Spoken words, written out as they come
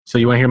So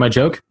you want to hear my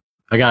joke?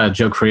 I got a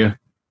joke for you.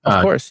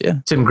 Of course, yeah.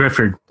 Tim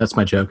Grifford. That's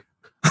my joke.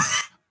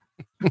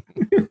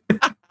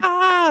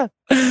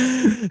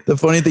 The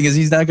funny thing is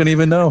he's not going to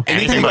even know.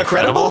 Anything but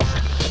credible?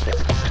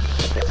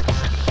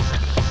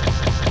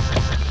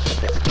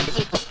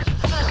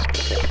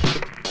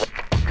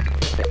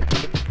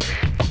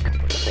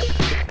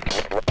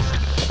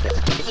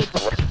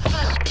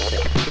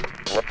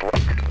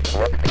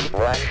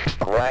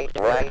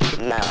 Right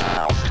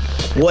now.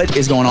 What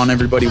is going on,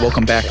 everybody?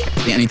 Welcome back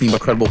to the Anything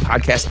But Credible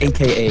podcast,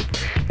 a.k.a.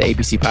 the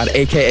ABC Pod,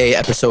 a.k.a.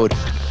 episode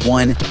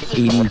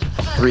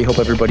 183. Hope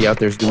everybody out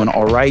there is doing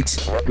all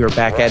right. We are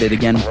back at it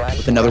again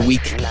with another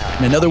week.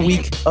 And another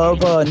week of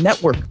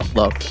network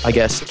love, I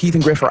guess. Keith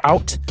and Griff are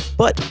out,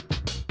 but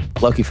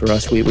lucky for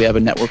us, we have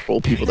a network full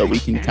of people that we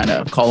can kind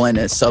of call in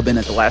and sub in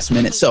at the last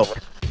minute. So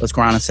let's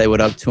go around and say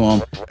what up to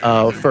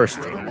them. First,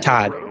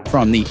 Todd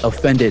from the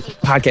Offended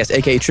podcast,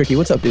 a.k.a. Tricky.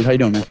 What's up, dude? How you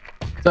doing, man?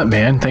 What's up,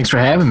 man? Thanks for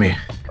having me.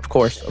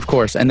 Of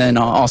course. And then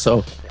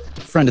also,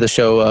 friend of the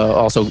show,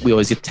 also we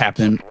always get try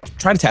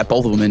to tap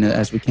both of them in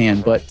as we can.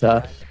 But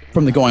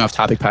from the Going Off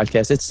Topic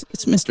podcast, it's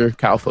Mr.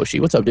 Kyle Foshi.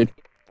 What's up, dude?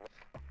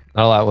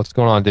 Not a lot. What's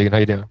going on, Dugan? How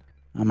you doing?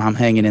 I'm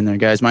hanging in there,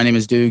 guys. My name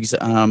is Dukes.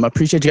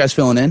 Appreciate you guys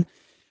filling in.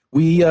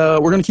 We're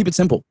going to keep it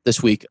simple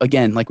this week.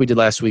 Again, like we did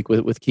last week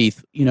with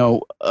Keith. You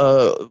know,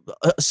 a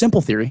simple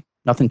theory,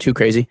 nothing too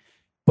crazy.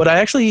 But I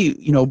actually,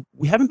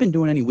 we haven't been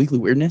doing any weekly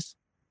weirdness.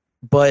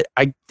 But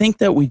I think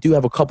that we do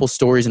have a couple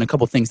stories and a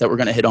couple things that we're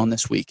going to hit on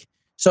this week.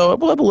 So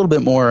we'll have a little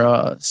bit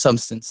more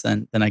substance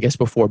than I guess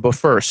before. But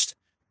first,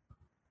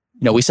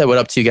 we said what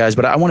up to you guys,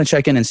 but I want to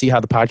check in and see how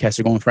the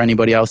podcasts are going for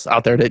anybody else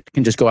out there that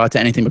can just go out to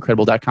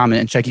anythingbutcredible.com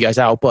and check you guys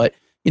out. But,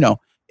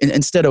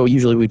 instead of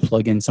usually we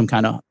plug in some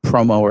kind of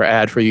promo or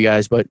ad for you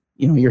guys, but,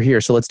 you're here.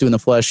 So let's do in the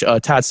flesh.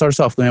 Todd, start us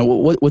off, man.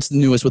 What's the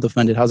newest with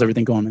Offended? How's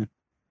everything going, man?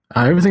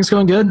 Everything's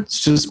going good.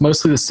 It's just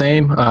mostly the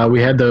same.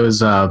 We had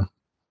those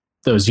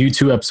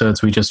U2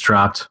 episodes we just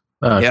dropped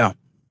a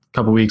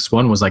couple weeks.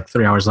 One was like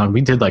 3 hours long. We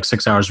did like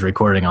 6 hours of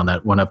recording on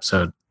that one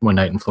episode one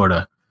night in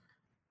Florida.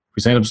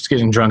 We ended up just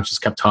getting drunk,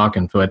 just kept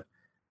talking. But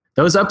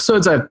those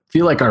episodes I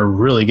feel like are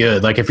really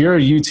good. Like if you're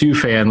a U2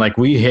 fan, like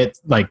we hit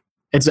like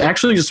it's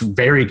actually just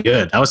very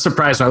good. I was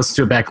surprised when I listened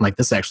to it back and like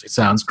this actually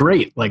sounds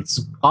great. Like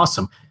it's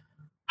awesome.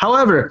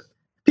 However,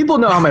 people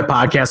know how my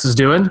podcast is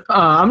doing.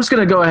 I'm just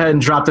gonna go ahead and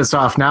drop this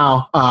off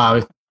now.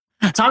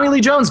 Tommy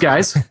Lee Jones,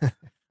 guys.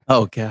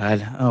 Oh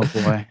God! Oh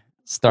boy!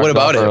 What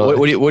about it?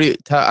 What do you?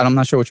 I'm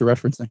not sure what you're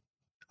referencing.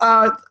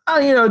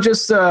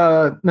 Just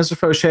Mr.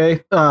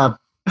 Fauché.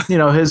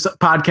 His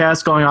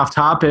podcast Going Off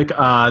Topic.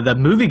 The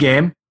movie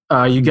game.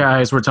 You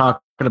guys were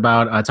talking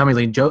about Tommy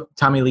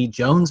Lee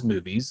Jones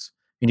movies,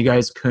 and you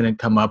guys couldn't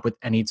come up with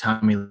any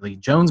Tommy Lee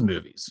Jones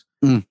movies.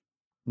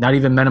 Not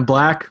even Men in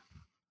Black.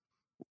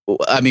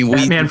 I mean,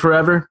 Batman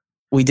Forever.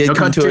 We did No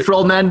come Country to it for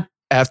Old Men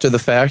after the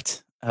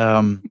fact.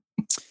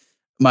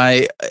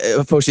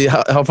 Foshi,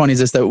 how funny is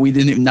this that we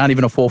didn't, not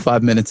even a full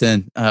 5 minutes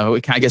in.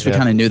 We kind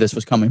of knew this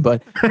was coming,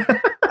 but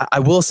I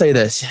will say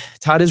this: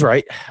 Todd is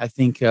right. I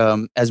think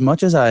as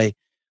much as I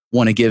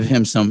want to give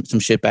him some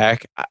shit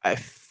back, I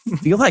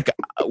feel like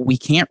we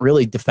can't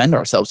really defend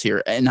ourselves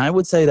here. And I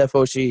would say that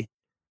Foshi,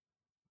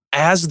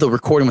 as the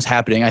recording was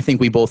happening, I think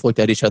we both looked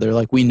at each other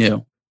like we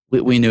knew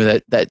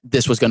that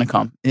this was going to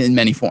come in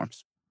many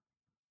forms.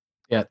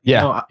 Yeah,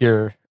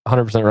 you're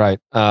 100% right.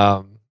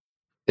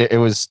 It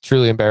was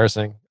truly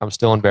embarrassing. I'm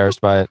still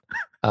embarrassed by it.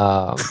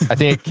 I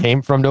think it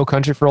came from No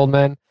Country for Old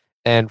Men,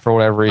 and for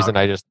whatever reason,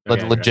 I just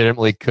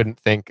legitimately couldn't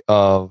think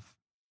of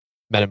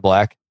Men in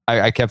Black.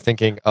 I kept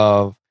thinking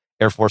of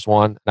Air Force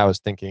One, and I was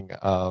thinking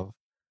of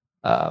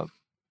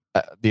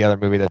the other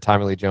movie that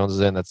Tommy Lee Jones is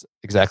in. That's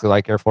exactly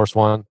like Air Force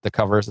One. The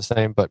cover is the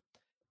same, but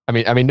I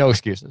mean, no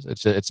excuses.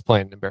 It's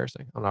plain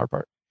embarrassing on our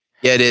part.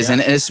 Yeah, it is,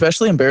 and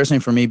especially embarrassing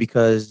for me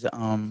because.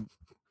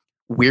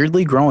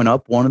 Weirdly, growing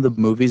up, one of the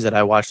movies that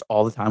I watched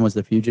all the time was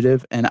The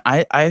Fugitive, and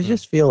I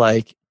just feel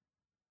like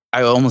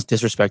I almost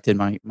disrespected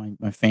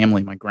my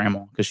family, my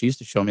grandma, because she used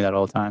to show me that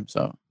all the time.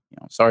 So,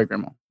 sorry,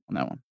 grandma, on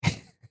that one.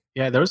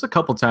 Yeah, there was a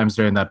couple times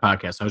during that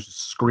podcast I was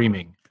just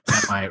screaming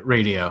at my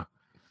radio,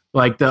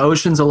 like the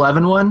Ocean's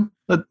 11 one.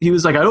 He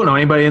was like, "I don't know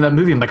anybody in that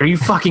movie." I'm like, "Are you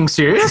fucking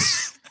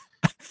serious?"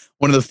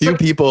 One of the few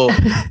people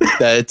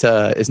that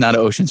is not an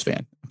Ocean's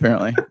fan,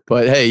 apparently.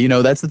 But hey,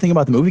 that's the thing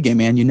about the movie game,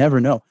 man. You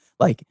never know.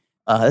 Like.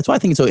 That's why I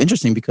think it's so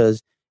interesting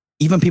because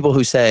even people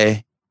who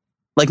say,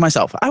 like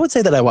myself, I would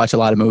say that I watch a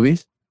lot of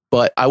movies,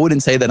 but I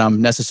wouldn't say that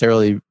I'm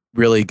necessarily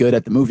really good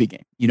at the movie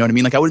game. You know what I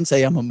mean? Like I wouldn't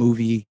say I'm a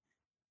movie,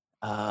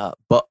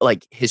 but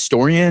like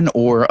historian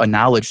or a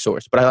knowledge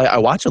source, but I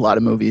watch a lot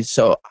of movies.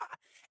 So,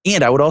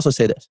 and I would also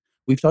say this,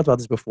 we've talked about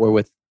this before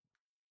with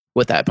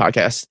that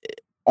podcast,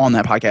 on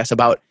that podcast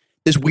about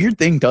this weird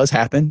thing does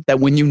happen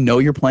that when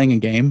you're playing a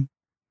game,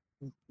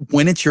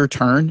 when it's your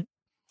turn,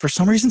 for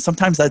some reason,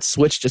 sometimes that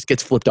switch just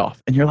gets flipped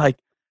off. And you're like,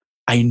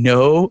 I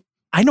know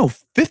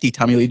 50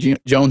 Tommy Lee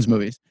Jones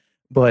movies,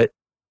 but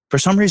for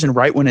some reason,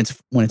 right when it's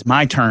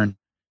my turn,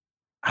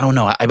 I don't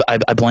know.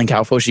 I blank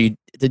out. Foshi,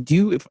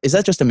 is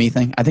that just a me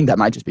thing? I think that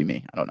might just be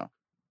me. I don't know.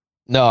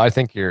 No, I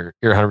think you're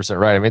 100%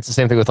 right. I mean, it's the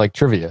same thing with like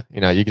trivia. You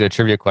know, you get a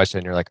trivia question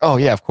and you're like, oh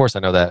yeah, of course I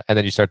know that. And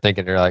then you start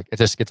thinking, you're like, it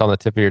just gets on the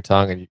tip of your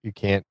tongue and you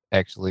can't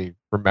actually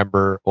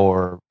remember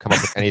or come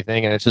up with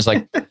anything. And it's just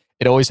like,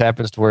 it always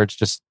happens to where it's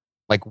just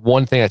like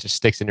one thing that just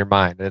sticks in your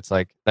mind. And it's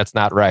like, that's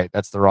not right.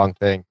 That's the wrong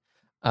thing.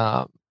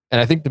 And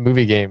I think the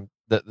movie game,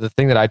 the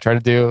thing that I try to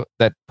do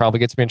that probably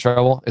gets me in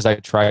trouble is I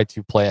try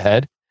to play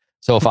ahead.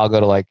 So if I'll go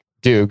to like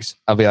Dukes,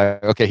 I'll be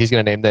like, okay, he's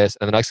going to name this.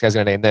 And the next guy's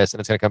going to name this.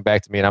 And it's going to come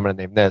back to me and I'm going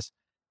to name this.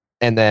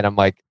 And then I'm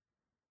like,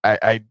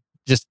 I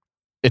just,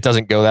 it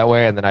doesn't go that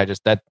way. And then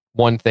that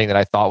one thing that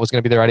I thought was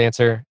going to be the right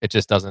answer, it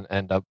just doesn't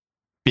end up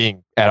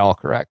being at all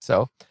correct.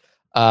 So,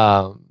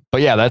 but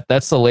yeah,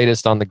 that's the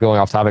latest on the Going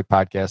Off Topic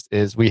podcast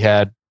is we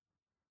had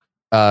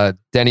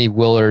Denny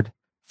Willard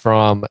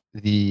from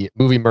the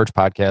Movie Merch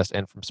podcast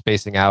and from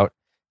Spacing Out.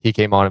 He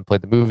came on and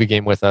played the movie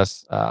game with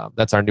us.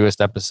 That's our newest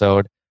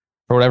episode.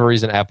 For whatever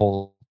reason,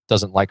 Apple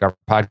doesn't like our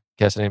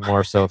podcast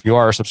anymore. So if you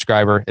are a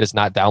subscriber, it is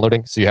not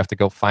downloading. So you have to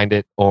go find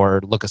it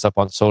or look us up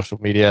on social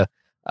media.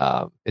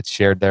 It's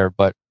shared there.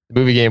 But the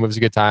movie game was a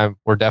good time.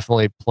 We're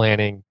definitely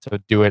planning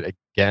to do it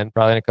again,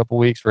 probably in a couple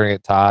of weeks. We're going to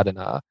get Todd and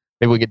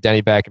maybe we get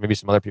Denny back and maybe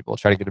some other people.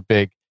 Try to get a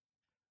big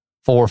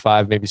 4 or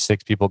 5, maybe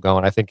 6 people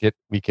going. I think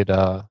we could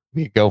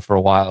go for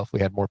a while if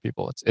we had more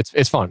people.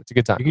 It's fun. It's a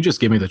good time. You can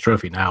just give me the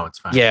trophy now. It's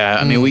fine. Yeah,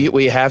 I mean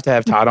we have to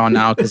have Todd on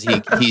now because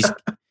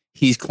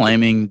he's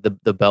claiming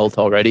the belt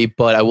already.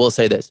 But I will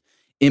say this: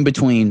 in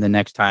between the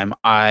next time,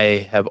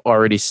 I have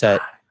already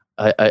set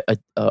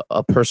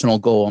a personal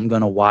goal. I'm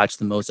going to watch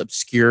the most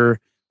obscure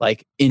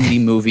like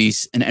indie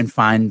movies and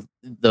find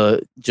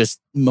the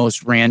just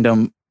most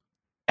random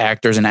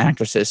actors and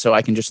actresses so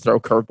I can just throw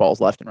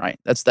curveballs left and right.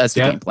 That's the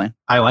game plan.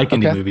 I like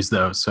indie movies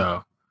though,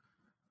 so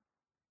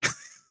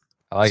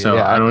I like so it.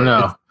 Yeah, I don't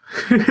know.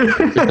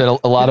 There's been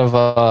a lot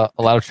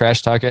of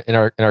trash talk in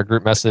our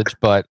group message,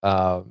 but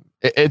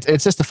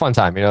it's just a fun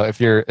time. You know,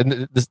 if you're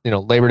in this, you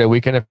know, Labor Day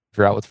weekend, if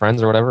you're out with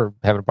friends or whatever,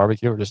 having a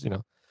barbecue or just, you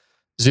know,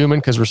 zooming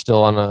because we're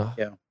still on a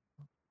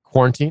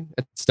quarantine.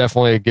 It's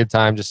definitely a good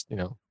time. Just, you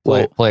know,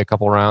 play a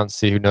couple rounds,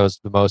 see who knows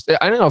the most.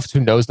 I don't know if it's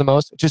who knows the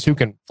most, just who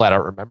can flat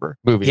out remember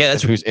movies. Yeah,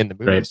 that's who's in the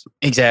movies.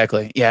 Right.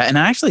 Exactly. Yeah, and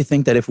I actually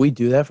think that if we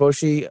do that,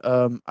 Foshi,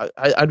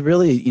 I'd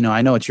really, you know,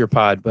 I know it's your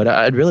pod, but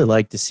I'd really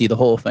like to see the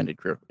whole Offended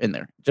crew in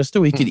there, just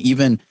so we could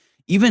even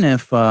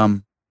if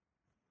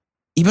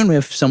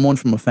someone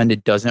from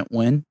Offended doesn't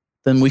win,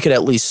 then we could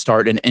at least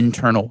start an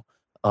internal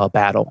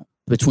battle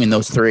between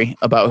those three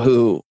about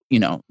who, you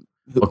know.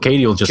 Well,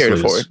 Katie will just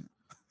lose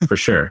for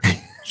sure.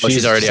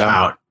 She's already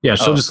out. Yeah,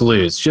 she'll just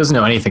lose. She doesn't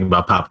know anything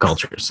about pop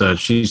culture, so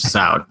she's just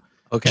out.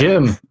 Okay.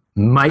 Jim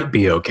might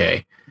be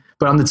okay.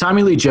 But on the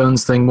Tommy Lee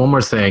Jones thing, one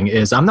more thing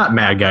is I'm not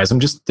mad, guys. I'm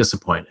just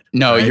disappointed.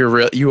 No,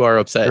 right? You are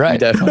upset.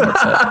 Right. You're definitely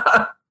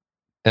upset.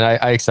 And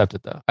I accept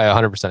it, though. I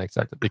 100%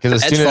 accept it. Because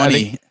as soon as I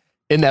think,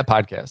 in that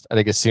podcast, I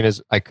think as soon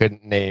as I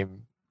couldn't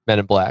name Men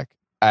in Black,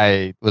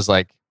 I was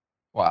like,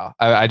 wow.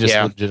 I just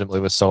legitimately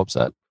was so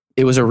upset.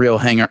 It was a real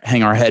hang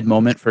our head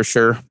moment for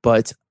sure.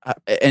 But,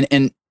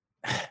 and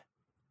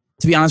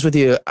to be honest with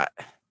you,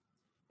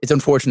 it's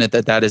unfortunate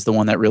that is the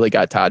one that really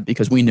got Todd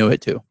because we knew it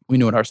too. We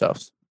knew it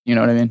ourselves. You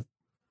know what I mean?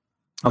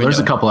 Oh, there's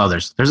a couple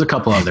others.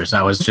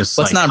 I was just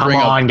let's like, not bring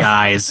come on,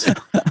 guys.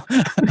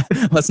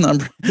 let's not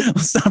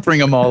bring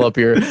them all up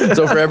here.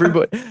 So for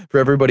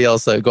everybody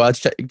else, go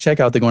out check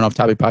out the Going Off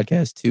Topic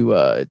podcast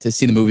to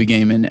see the movie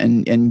game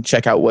and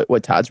check out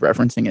what Todd's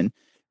referencing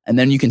and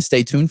then you can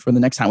stay tuned for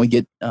the next time we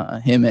get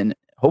him and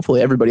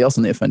hopefully everybody else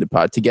on the Offended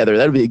pod together.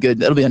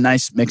 That'll be a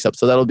nice mix up.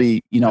 So that'll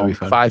be, you know,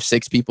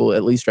 5-6 people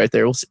at least right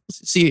there. We'll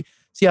see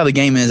how the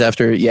game is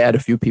after you add a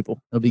few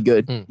people. It'll be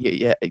good.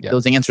 Yeah.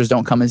 Those answers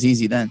don't come as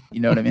easy then.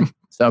 You know what I mean?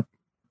 So,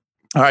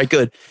 all right,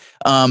 good.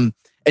 And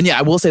yeah,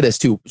 I will say this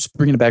too, just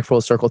bringing it back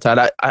full circle,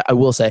 Todd. I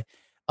will say,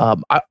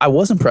 I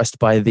was impressed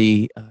by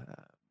the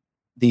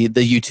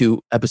U2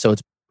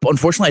 episodes. But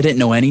unfortunately, I didn't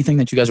know anything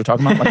that you guys were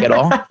talking about like at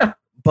all.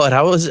 But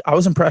I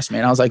was impressed,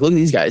 man. I was like, look at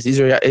these guys.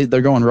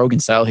 They're going Rogan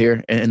style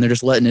here, and they're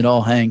just letting it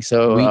all hang.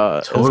 So we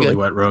totally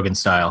went Rogan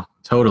style.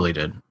 Totally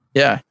did.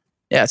 Yeah.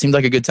 It seemed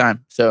like a good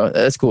time. So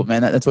that's cool,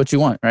 man. That's what you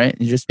want, right?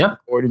 You just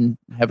record and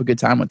have a good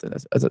time with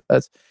it.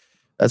 That's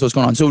what's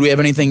going on. So do we have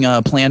anything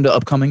planned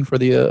upcoming for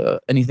the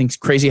anything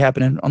crazy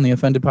happening on the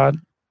Offended pod?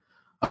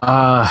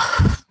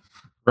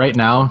 Right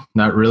now,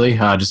 not really.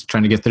 Just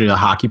trying to get through the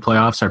hockey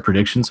playoffs. Our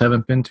predictions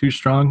haven't been too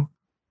strong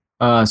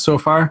so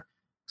far,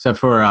 except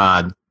for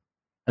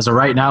as of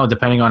right now,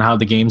 depending on how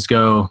the games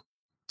go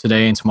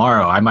today and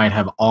tomorrow, I might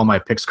have all my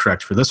picks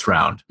correct for this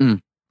round.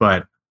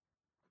 But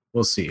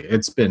we'll see.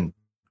 It's been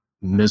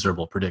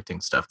miserable predicting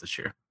stuff this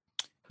year.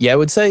 Yeah, I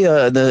would say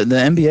the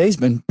NBA's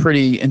been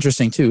pretty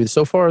interesting too.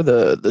 So far,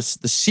 the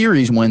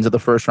series wins of the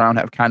first round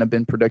have kind of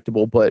been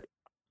predictable, but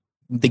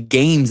the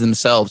games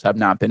themselves have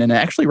not been. And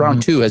actually,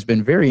 round 2 has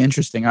been very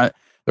interesting.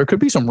 There could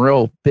be some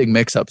real big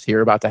mix-ups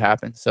here about to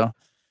happen. So.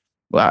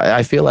 Well,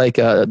 I feel like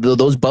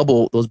those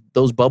bubble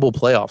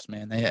playoffs,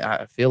 man.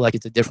 I feel like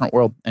it's a different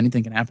world.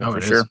 Anything can happen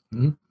for sure.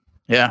 Mm-hmm.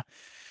 Yeah.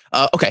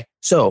 Okay.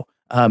 So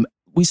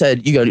we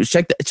said you go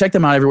check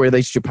them out everywhere they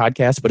get your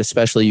podcast, but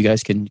especially you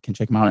guys can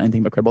check them out at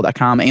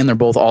anythingbutcredible.com, and they're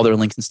both, all their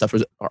links and stuff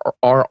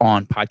are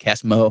on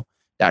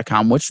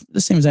podcastmo.com, which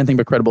the same as Anything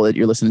But Credible that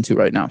you're listening to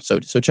right now. So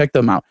check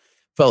them out,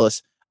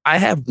 fellas. I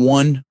have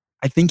one.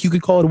 I think you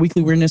could call it a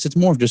weekly weirdness. It's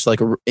more of just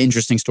like an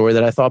interesting story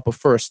that I thought. But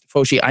first,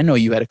 Foshi, I know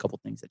you had a couple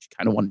things that you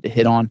kind of wanted to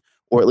hit on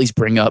or at least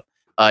bring up.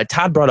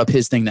 Todd brought up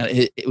his thing that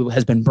it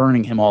has been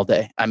burning him all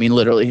day. I mean,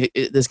 literally,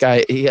 this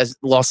guy, he has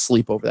lost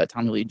sleep over that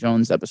Tommy Lee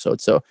Jones episode.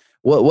 So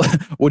what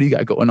do you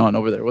got going on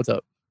over there? What's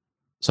up?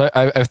 So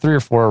I have 3 or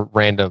 4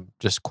 random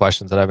just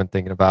questions that I've been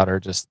thinking about, or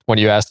just when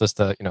you asked us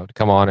to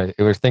come on, it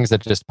were things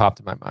that just popped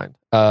in my mind.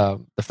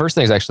 The first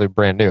thing is actually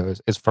brand new.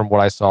 Is from what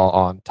I saw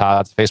on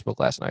Todd's Facebook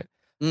last night.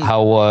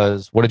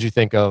 What did you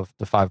think of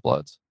The Five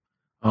Bloods?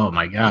 Oh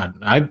my God.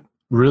 I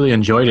really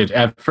enjoyed it.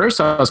 At first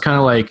I was kind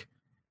of like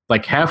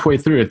halfway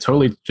through, it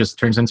totally just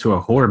turns into a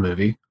horror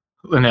movie.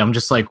 And I'm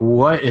just like,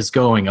 what is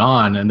going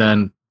on? And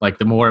then like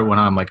the more it went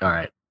on, I'm like, all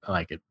right, I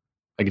like it.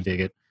 I can dig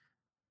it.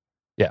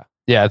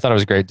 Yeah, I thought it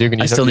was great. Dugan,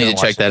 I still need to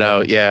check that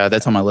out. Yeah,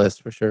 that's on my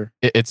list for sure.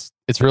 It's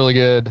really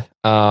good.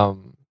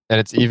 And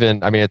it's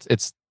even, I mean,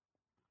 it's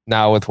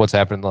now with what's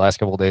happened in the last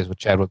couple of days with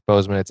Chadwick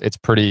Boseman,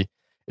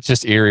 it's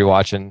just eerie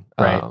watching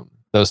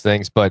those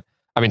things. But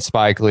I mean,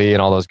 Spike Lee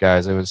and all those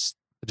guys, it was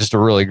just a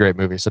really great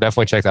movie. So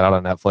definitely check that out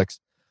on Netflix.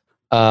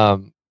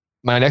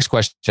 My next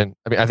question,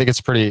 I mean, I think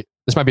this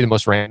might be the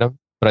most random,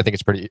 but I think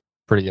it's pretty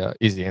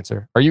easy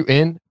answer. Are you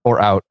in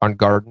or out on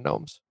garden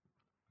gnomes?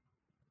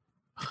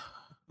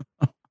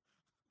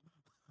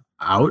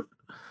 Out?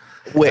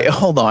 Wait,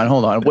 hold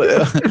on.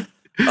 What,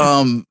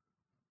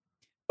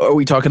 are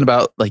we talking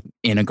about like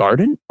in a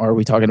garden, or are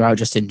we talking about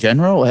just in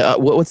general?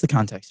 What's the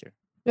context here?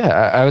 Yeah,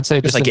 I would say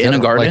just like in a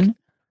garden.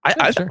 Like,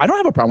 I don't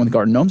have a problem with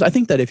garden gnomes. I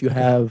think that if you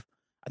have,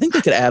 I think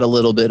they could add a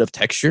little bit of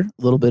texture,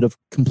 a little bit of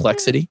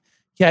complexity.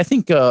 Yeah, I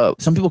think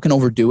some people can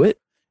overdo it,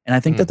 and I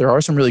think that there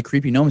are some really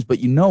creepy gnomes. But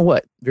you know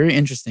what? Very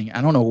interesting.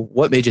 I don't know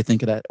what made you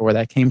think of that or where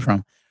that came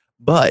from,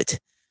 but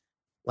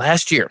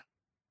last year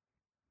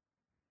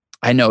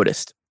I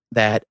noticed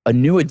that a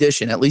new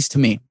edition, at least to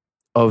me,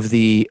 of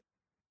the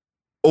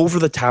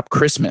over-the-top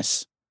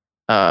Christmas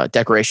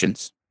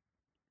decorations,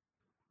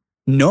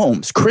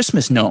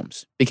 Christmas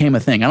gnomes became a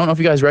thing. I don't know if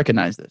you guys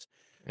recognize this,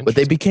 but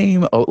they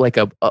became a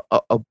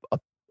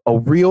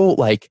real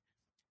like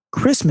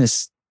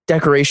Christmas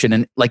decoration,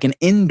 and like an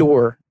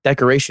indoor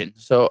decoration.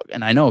 So,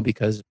 and I know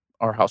because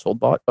our household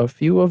bought a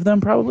few of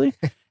them probably,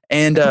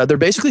 and they're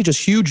basically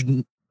just huge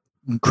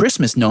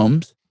Christmas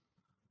gnomes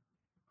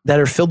that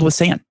are filled with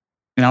sand.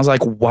 And I was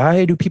like,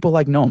 why do people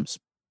like gnomes?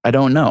 I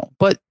don't know.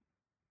 But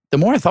the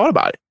more I thought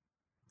about it,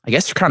 I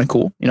guess they're kind of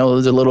cool.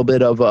 There's a little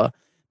bit of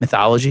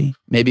mythology,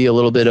 maybe a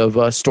little bit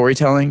of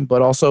storytelling,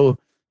 but also,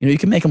 you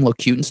can make them look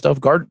cute and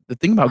stuff. The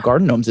thing about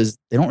garden gnomes is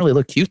they don't really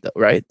look cute though,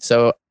 right?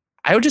 So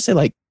I would just say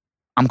like,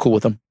 I'm cool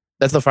with them.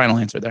 That's the final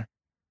answer there.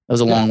 That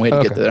was a long way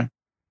to get there.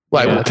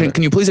 Well,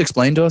 can you please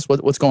explain to us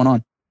what's going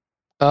on?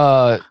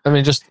 I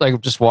mean,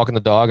 just walking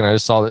the dog, and I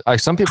just saw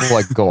that some people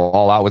like go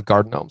all out with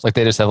garden gnomes. Like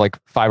they just have like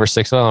 5 or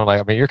 6 of them.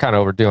 Like, I mean, you're kind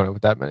of overdoing it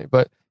with that many.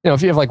 But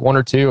if you have like 1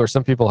 or 2, or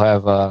some people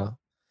have,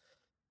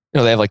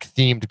 they have like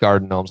themed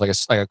garden gnomes, like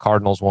a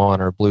Cardinals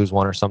one or a Blues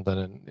one or something,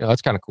 and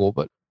that's kind of cool.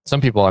 But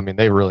some people, I mean,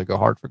 they really go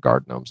hard for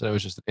garden gnomes, and it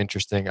was just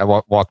interesting. I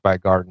walked by a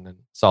garden and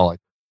saw like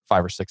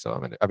 5 or 6 of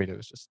them, and I mean,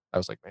 I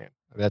was like, man,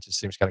 that just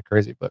seems kind of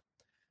crazy. But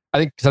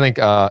I think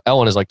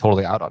Ellen is like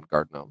totally out on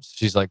garden gnomes.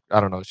 She's like,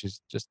 I don't know. I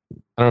don't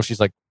know if she's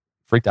like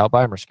freaked out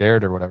by them or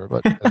scared or whatever.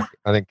 But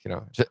I think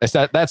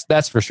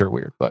that's for sure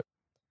weird. But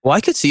well, I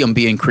could see them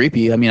being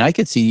creepy. I mean, I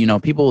could see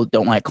people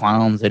don't like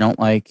clowns. They don't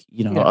like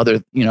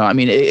other. I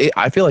mean,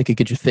 I feel like it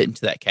could just fit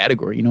into that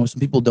category. Some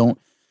people don't.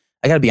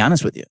 I got to be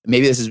honest with you.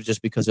 Maybe this is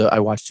just because I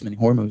watched too many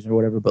horror movies or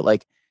whatever. But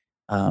like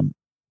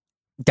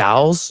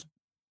dolls,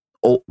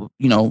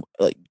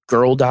 like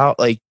girl doll,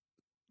 like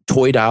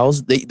toy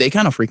dolls, they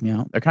kind of freak me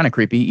out. They're kind of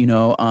creepy.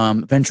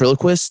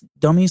 Ventriloquist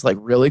dummies like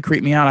really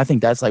creep me out. I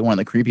think that's like one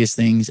of the creepiest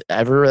things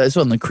ever. That's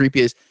one of the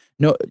creepiest.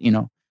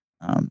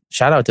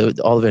 Shout out to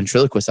all the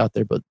ventriloquists out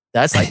there, but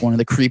that's like one of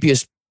the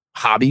creepiest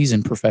hobbies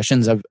and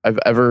professions I've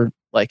ever,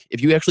 like,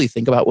 if you actually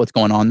think about what's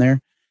going on there,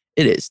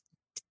 it is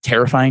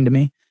terrifying to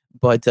me.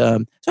 But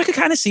so I could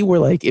kind of see where,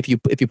 like, if you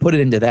put it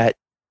into that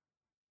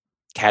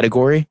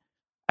category,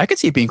 I could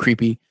see it being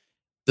creepy.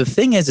 The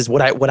thing is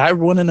what I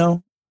want to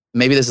know,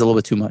 maybe this is a little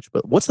bit too much,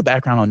 but what's the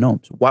background on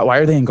gnomes? Why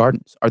are they in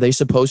gardens? Are they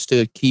supposed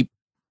to keep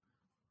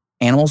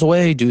animals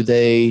away? Do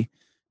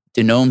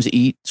gnomes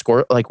eat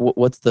squirrel? Like,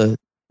 what's the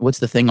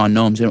thing on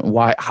gnomes, and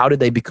why? How did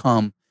they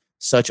become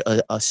such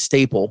a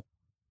staple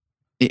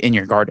in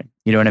your garden?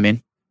 You know what I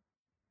mean?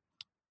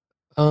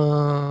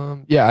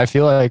 Yeah, I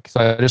feel like, so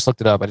I just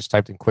looked it up. I just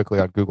typed in quickly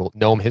on Google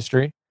gnome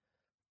history,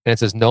 and it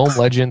says gnome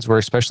legends were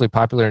especially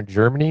popular in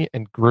Germany,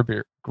 and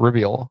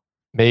Griebel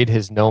made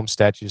his gnome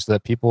statues so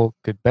that people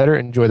could better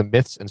enjoy the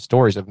myths and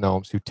stories of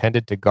gnomes who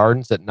tended to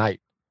gardens at night.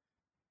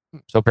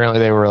 So apparently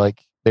they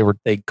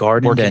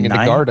gardened working at in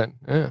night. the garden.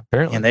 Yeah,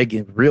 apparently. And they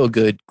give real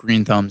good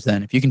green thumbs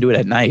then. If you can do it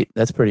at night,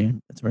 that's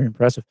very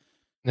impressive.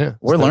 Yeah,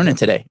 we're learning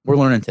today.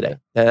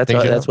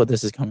 That's what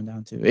this is coming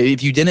down to.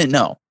 If you didn't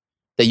know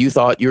that you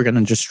thought you were going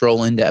to just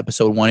stroll into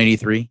episode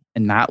 183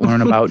 and not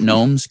learn about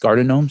gnomes,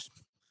 garden gnomes,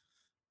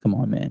 come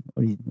on, man.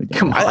 What are you doing?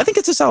 Come on. I think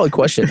it's a solid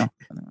question.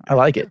 I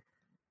like it.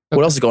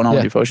 What else is going on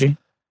with you, Foshi?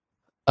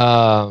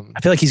 I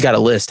feel like he's got a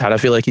list. How I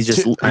feel like he's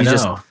just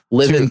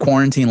living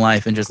quarantine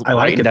life and just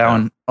writing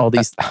down all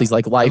these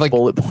like life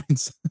bullet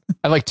points.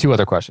 I have like 2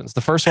 other questions.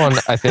 The first one,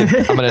 I think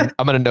I'm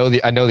gonna know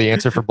the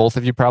answer for both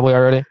of you probably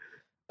already.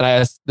 And I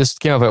asked, this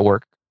came up at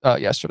work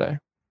yesterday.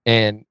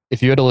 And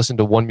if you had to listen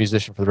to one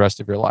musician for the rest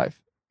of your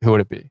life, who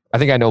would it be? I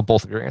think I know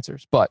both of your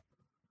answers, but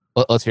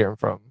let's hear them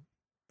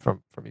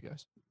from you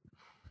guys.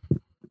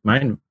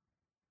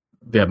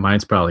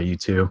 Mine's probably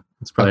U2.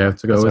 That's probably have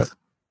to go with.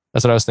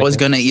 That's what I was thinking. I was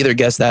gonna either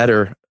guess that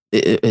or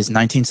is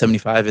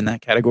 1975 in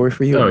that category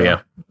for you? Oh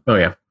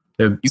yeah.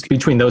 It's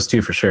between those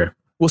 2 for sure.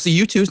 Well, see,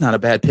 U2 is not a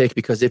bad pick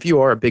because if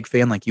you are a big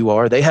fan like you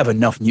are, they have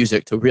enough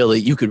music to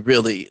you could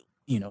really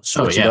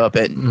switch it up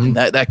and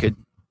that could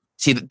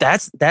see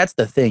that's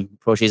the thing,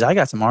 Foshi. I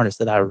got some artists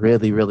that I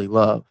really, really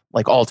love,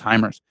 like all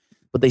timers,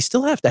 but they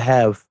still have to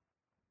have,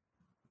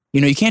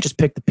 you can't just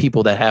pick the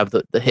people that have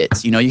the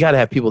hits. You got to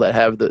have people that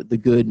have the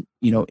good,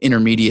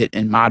 intermediate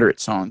and moderate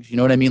songs. You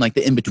know what I mean? Like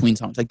the in-between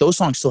songs. Like those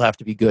songs still have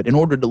to be good in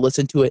order to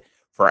listen to it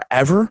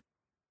forever.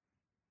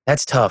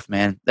 That's tough,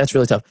 man. That's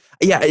really tough.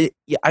 Yeah,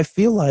 I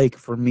feel like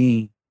for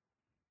me,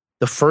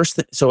 the first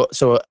thing. So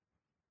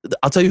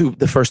I'll tell you who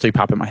the first 3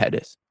 pop in my head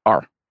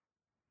are.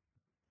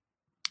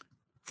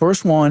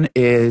 First one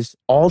is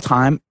all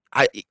time.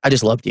 I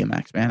just love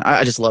DMX, man.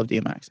 I just love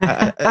DMX.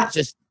 I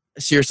just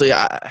seriously,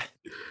 I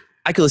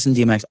could listen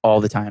to DMX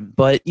all the time,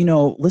 but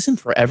listen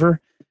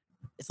forever.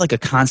 It's like a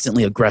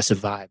constantly aggressive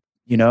vibe,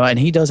 and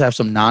he does have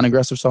some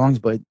non-aggressive songs,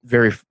 but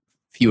very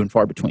few and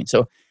far between.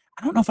 So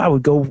I don't know if I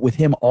would go with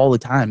him all the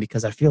time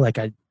because I feel like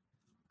I'd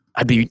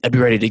be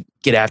ready to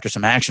get after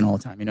some action all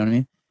the time. You know what I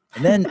mean?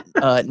 And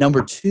then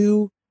number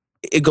 2,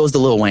 it goes to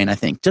Lil Wayne, I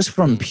think, just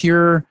from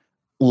pure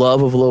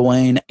love of Lil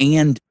Wayne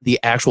and the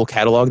actual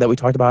catalog that we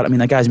talked about. I mean,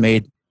 that guy's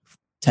made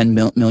 10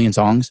 million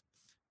songs.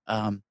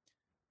 And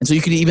so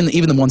you could even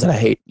the ones that I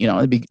hate,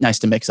 it'd be nice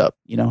to mix up,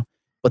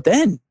 But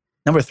then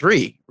number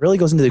 3 really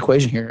goes into the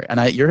equation here. And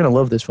you're going to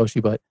love this,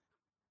 Foshi, but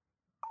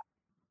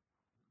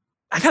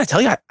I got to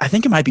tell you, I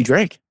think it might be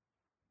Drake.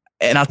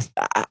 And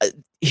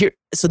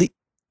so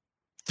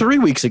 3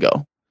 weeks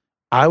ago,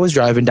 I was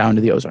driving down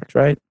to the Ozarks,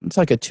 right? It's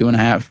like a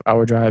 2.5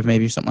 hour drive,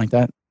 maybe something like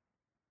that.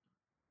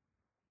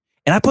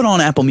 And I put on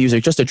Apple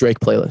Music, just a Drake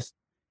playlist.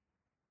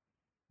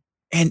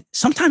 And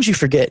sometimes you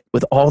forget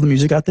with all the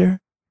music out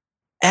there,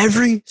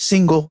 every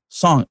single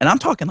song, and I'm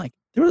talking like,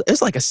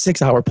 it's like a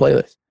 6-hour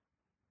playlist.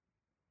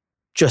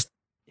 Just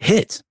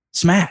hits,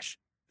 smash,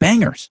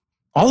 bangers,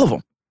 all of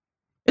them.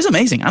 It's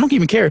amazing. I don't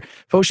even care.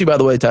 Foshi, by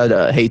the way, Todd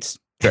hates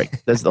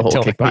Drake. That's the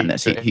whole kick behind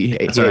this. He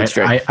hates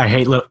Drake. I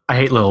hate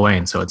Lil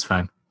Wayne, so it's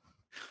fine.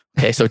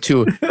 Okay, so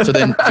 2. So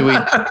then,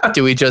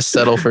 do we just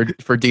settle for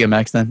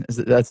DMX then?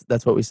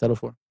 That's what we settle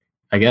for?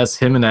 I guess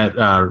him and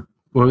that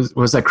what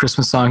was that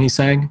Christmas song he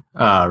sang?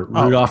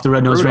 Rudolph the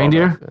Red-Nosed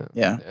Reindeer.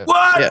 Yeah.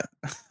 What? Yeah.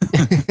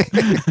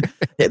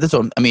 Yeah, that's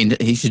what I mean.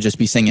 He should just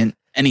be singing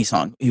any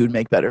song he would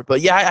make better.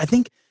 But yeah, I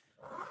think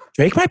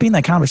Drake might be in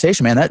that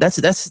conversation, man. That's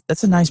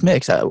a nice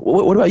mix.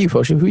 What about you,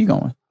 Foshi? Who are you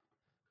going with?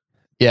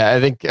 Yeah, I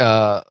think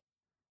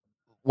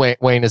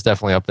Wayne is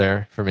definitely up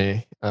there for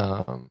me.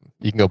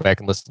 You can go back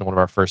and listen to one of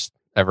our first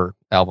ever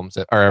albums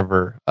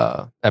or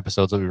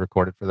episodes that we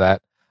recorded for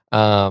that.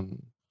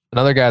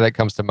 Another guy that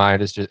comes to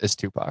mind is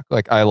Tupac.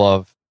 Like I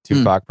love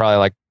Tupac, probably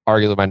like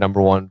arguably my number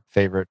 1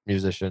 favorite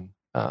musician.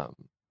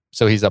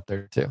 So he's up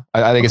there too.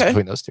 I think it's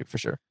between those 2 for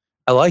sure.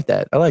 I like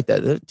that.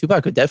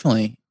 Tupac could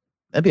definitely,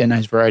 that'd be a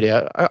nice variety.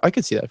 I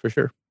could see that for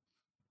sure.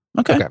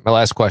 Okay. My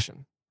last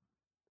question.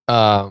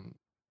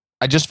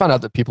 I just found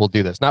out that people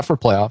do this, not for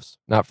playoffs,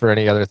 not for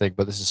any other thing,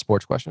 but this is a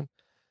sports question.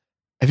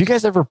 Have you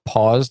guys ever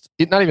paused,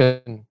 not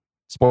even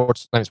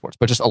sports,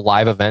 but just a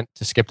live event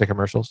to skip the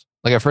commercials?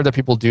 Like I've heard that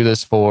people do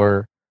this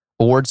for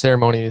award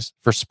ceremonies,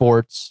 for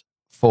sports,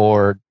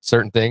 for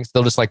certain things.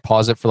 They'll just like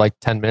pause it for like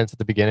 10 minutes at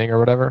the beginning or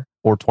whatever,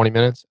 or 20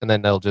 minutes. And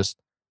then so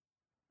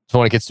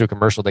when it gets to a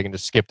commercial, they can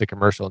just skip the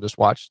commercial and just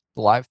watch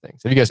the live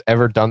things. Have you guys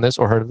ever done this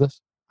or heard of this?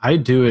 I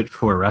do it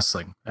for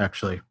wrestling,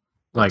 actually.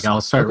 Like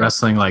I'll start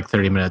wrestling like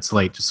 30 minutes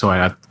late just so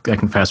I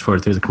can fast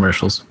forward through the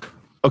commercials.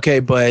 Okay,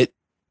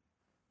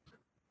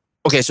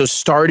 so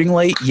starting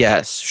late,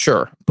 yes,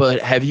 sure. But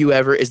have you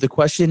ever, is the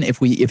question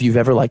if you've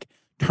ever like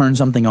turned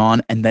something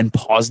on and then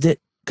paused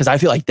it? Because I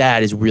feel like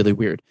that is really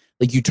weird.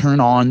 Like you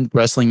turn on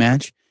wrestling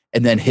match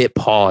and then hit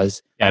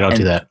pause. Yeah, I don't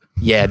do that.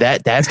 Yeah,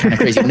 that's kind of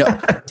crazy. No,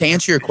 to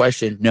answer your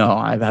question, no,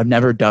 I've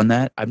never done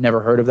that. I've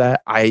never heard of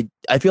that. I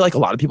feel like a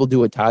lot of people do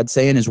what Todd's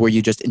saying is where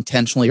you just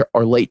intentionally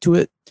are late to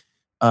it.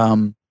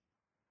 But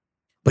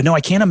no, I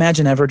can't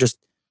imagine ever just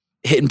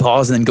hitting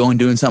pause and then going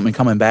doing something and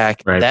coming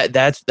back. Right.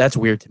 That's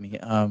weird to me.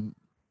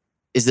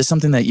 Is this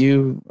something that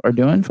you are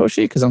doing,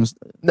 Foshi? Because I'm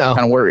kind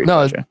of worried.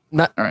 No,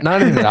 not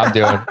anything that I'm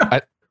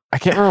doing. I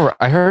can't remember.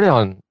 I heard it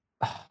on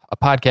a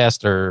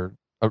podcast or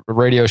a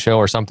radio show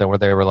or something where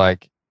they were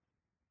like,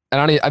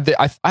 and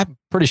I'm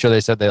pretty sure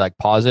they said they like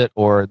pause it,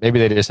 or maybe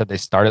they just said they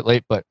start it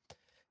late. But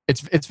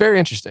it's very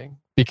interesting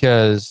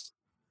because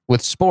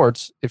with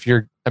sports,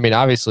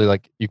 obviously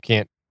like you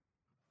can't,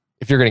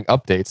 if you're getting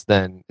updates,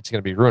 then it's going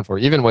to be ruined for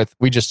you. Even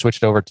we just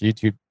switched over to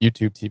YouTube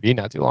TV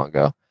not too long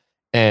ago,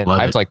 and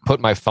I have to like put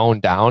my phone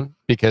down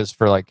because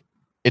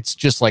it's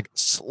just like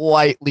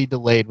slightly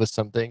delayed with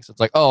some things. It's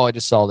like, oh, I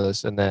just saw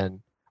this, and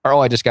then, or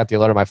I just got the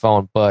alert on my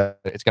phone, but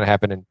it's going to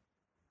happen in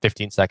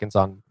 15 seconds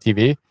on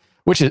TV,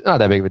 which is not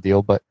that big of a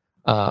deal. But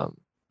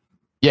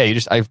yeah,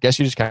 I guess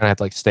you just kind of have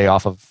to like stay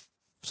off of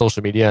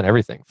social media and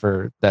everything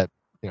for that,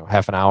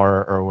 half an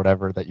hour or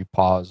whatever that you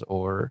pause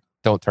or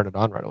don't turn it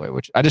on right away,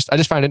 which I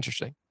just find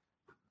interesting.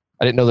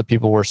 I didn't know that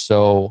people were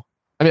so,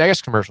 I guess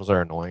commercials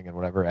are annoying and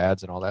whatever,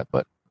 ads and all that,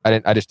 but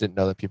I just didn't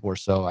know that people were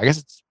so, I guess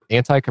it's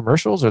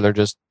anti-commercials, or they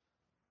just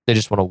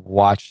want to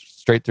watch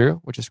straight through,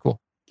 which is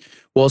cool.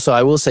 Well, so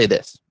I will say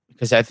this,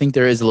 because I think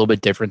there is a little bit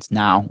difference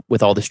now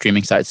with all the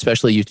streaming sites,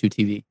 especially YouTube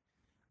TV.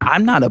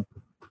 I'm not a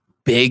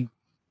big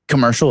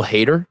commercial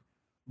hater,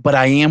 but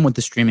I am with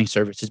the streaming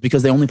services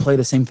because they only play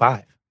the same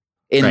 5.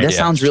 And that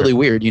sounds really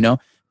weird,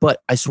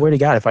 But I swear to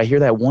God, if I hear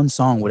that one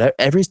song,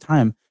 every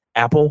time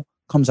Apple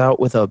comes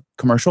out with a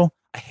commercial,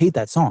 I hate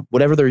that song,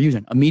 whatever they're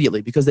using,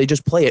 immediately, because they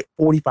just play it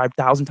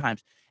 45,000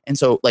 times. And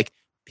so, like,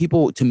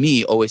 people to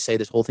me always say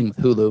this whole thing with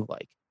Hulu,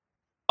 like,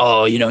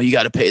 oh, you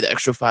got to pay the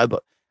extra $5.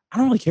 But I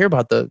don't really care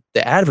about the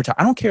advertising.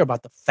 I don't care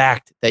about the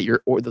fact that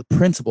or the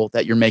principle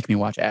that you're making me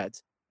watch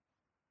ads.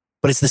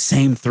 But it's the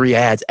same 3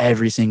 ads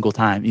every single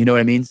time. You know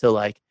what I mean? So,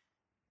 like,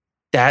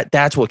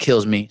 that's what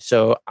kills me.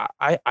 So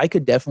I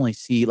could definitely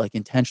see like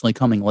intentionally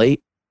coming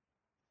late,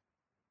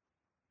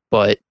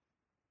 but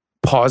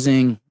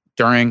pausing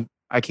during,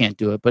 I can't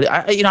do it. But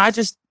I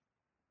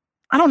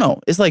don't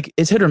know. It's like,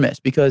 it's hit or miss,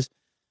 because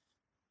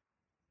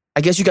I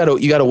guess you got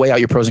to weigh out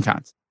your pros and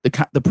cons.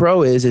 The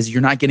pro is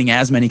you're not getting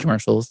as many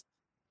commercials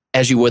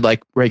as you would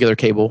like regular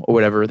cable or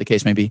whatever the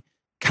case may be.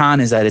 Con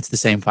is that it's the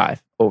same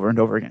 5 over and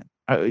over again.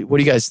 What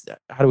do you guys,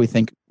 how do we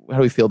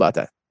feel about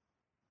that?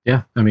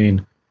 Yeah.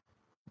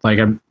 Like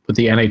with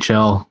the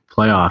NHL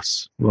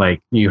playoffs,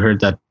 like you heard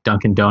that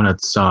Dunkin'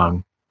 Donuts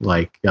song,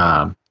 like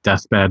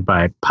Deathbed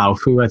by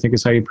Paufu, I think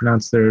is how you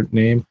pronounce their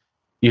name.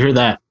 You hear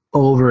that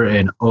over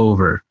and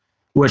over,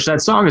 which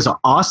that song is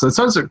awesome. That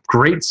song's a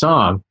great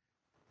song,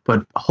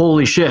 but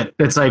holy shit.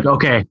 It's like,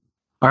 okay,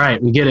 all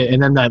right, we get it.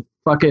 And then that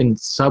fucking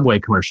Subway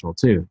commercial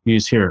too. You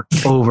just hear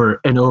over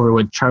and over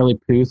with Charlie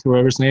Puth,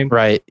 whoever his name.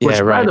 Right. Which,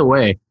 by the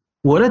way,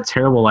 what a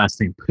terrible last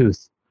name,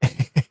 Puth.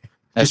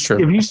 That's true.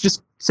 If you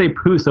just say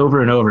Puth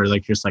over and over,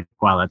 like, you're just like,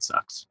 wow, that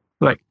sucks.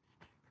 Like,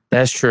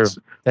 that's true.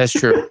 That's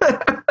true.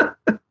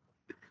 But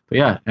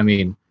yeah,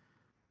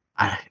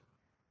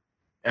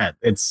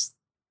 it's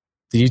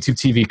the YouTube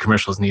TV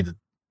commercials need to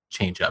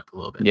change up a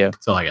little bit. Yeah,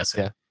 that's all I gotta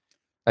say. Yeah,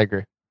 I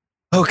agree.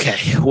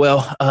 Okay,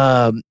 well,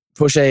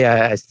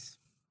 Foshay,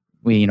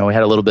 we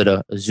had a little bit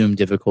of Zoom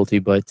difficulty,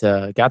 but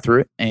got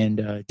through it,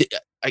 and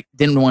I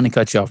didn't want to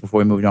cut you off before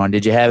we moved on.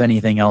 Did you have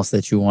anything else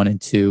that you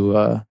wanted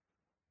to?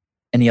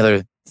 Any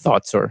other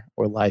thoughts or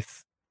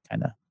life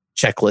kind of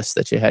checklist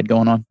that you had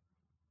going on?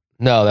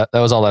 No, that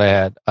was all that I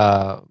had.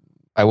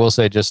 I will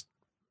say, just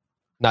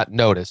not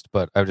noticed,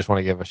 but I just want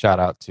to give a shout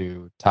out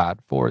to Todd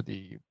for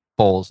the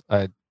Bulls.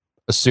 I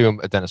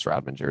assume a Dennis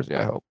Rodman jersey,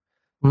 I hope.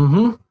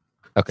 Mm-hmm.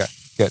 Okay,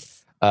 good.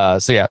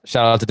 So yeah,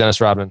 shout out to Dennis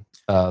Rodman.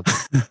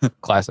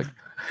 Classic.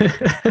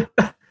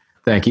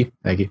 Thank you.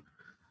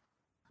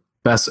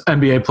 Best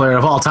NBA player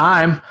of all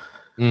time.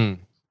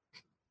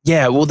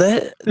 Yeah, well,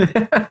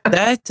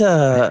 that's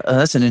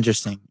an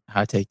interesting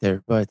hot take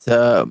there, but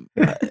I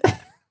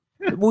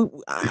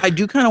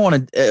do kind of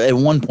want to, at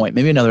one point,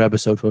 maybe another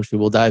episode, Foshay,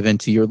 we'll dive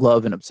into your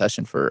love and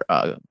obsession for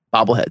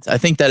bobbleheads. I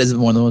think that is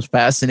one of the most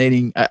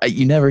fascinating.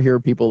 You never hear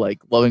people like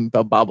loving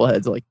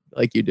bobbleheads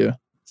like you do.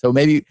 So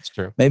maybe it's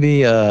true.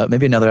 Maybe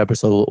another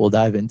episode we'll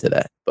dive into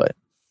that. But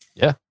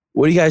yeah,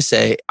 what do you guys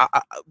say?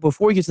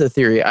 Before we get to the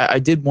theory, I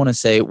did want to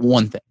say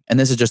one thing, and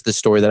this is just the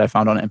story that I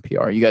found on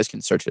NPR. You guys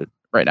can search it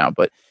right now,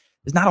 but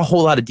there's not a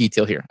whole lot of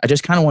detail here. I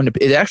just kind of wanted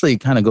to, it actually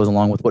kind of goes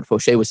along with what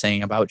Foshay was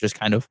saying about just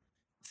kind of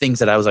things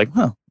that I was like,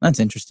 oh, that's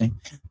interesting.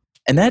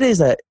 And that is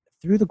that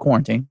through the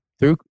quarantine,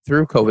 through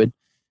COVID,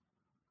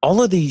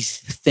 all of these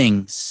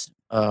things,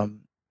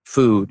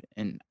 food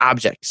and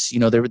objects,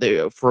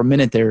 there for a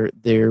minute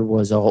there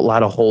was a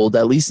lot of hold,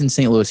 at least in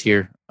St. Louis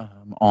here,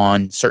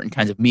 on certain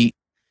kinds of meat,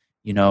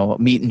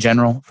 meat in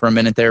general for a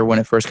minute there when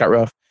it first got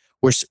rough.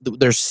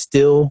 There's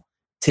still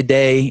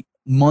today,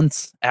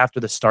 months after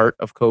the start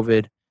of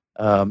COVID,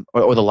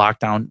 or the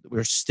lockdown,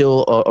 there's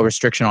still a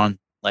restriction on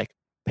like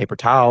paper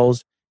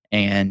towels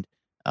and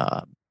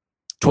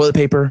toilet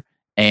paper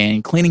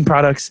and cleaning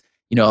products.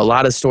 A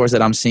lot of stores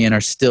that I'm seeing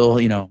are still,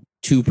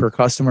 2 per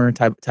customer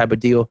type of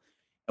deal.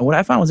 And what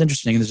I found was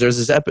interesting is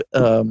there's this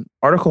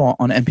article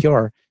on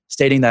NPR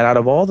stating that out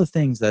of all the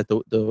things that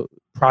the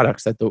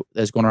products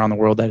that's going around the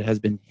world that has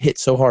been hit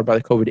so hard by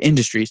the COVID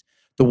industries,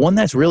 the one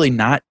that's really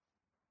not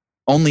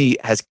only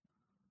has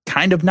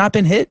kind of not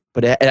been hit,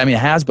 but it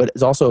has, but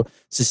it's also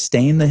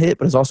sustained the hit,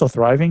 but it's also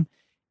thriving,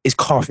 is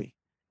coffee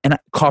and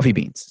coffee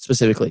beans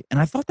specifically. And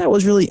I thought that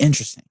was really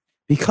interesting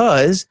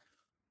because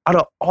out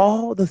of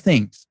all the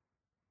things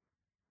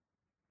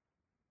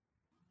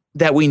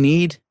that we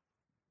need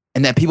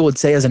and that people would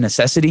say as a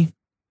necessity,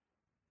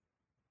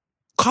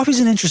 coffee is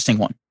an interesting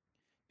one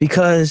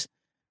because,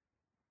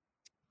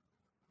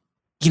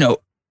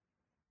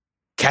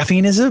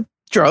 caffeine is a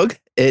drug.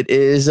 It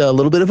is a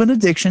little bit of an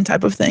addiction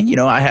type of thing.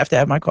 I have to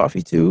have my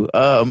coffee too,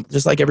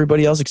 just like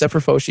everybody else except for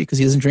Foshi because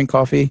he doesn't drink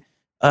coffee.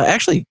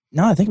 Actually,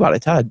 now that I think about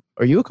it, Todd,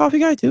 are you a coffee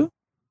guy too?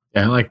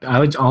 Yeah,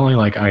 I only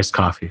like iced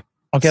coffee.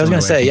 Okay, I was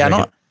gonna say,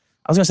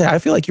 I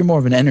feel like you're more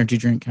of an energy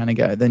drink kind of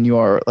guy than you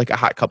are like a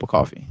hot cup of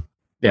coffee.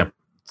 Yeah,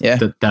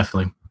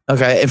 definitely.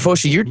 Okay, and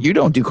Foshi, you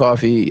don't do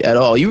coffee at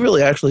all. You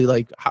really actually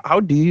like. How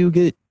do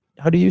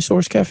you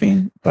source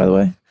caffeine? By the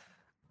way,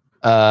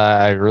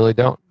 I really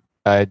don't.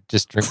 I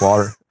just drink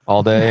water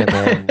all day, and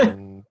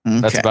then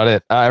that's about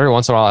it. Every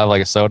once in a while, I have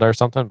like a soda or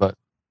something, but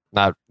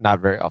not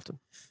very often.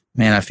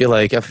 Man,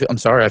 I'm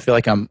sorry. I feel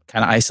like I'm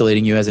kind of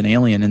isolating you as an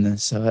alien in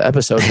this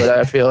episode, but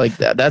I feel like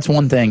that's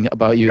one thing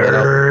about you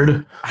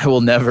that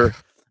I'll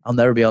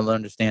never be able to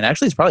understand.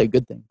 Actually, it's probably a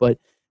good thing, but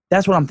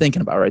that's what I'm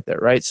thinking about right there,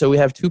 right? So we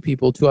have 2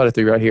 out of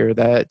 3 right here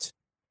that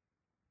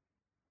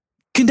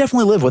can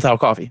definitely live without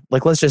coffee.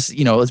 Like, let's just,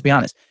 let's be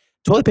honest.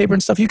 Toilet paper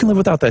and stuff, you can live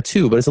without that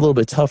too, but it's a little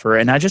bit tougher.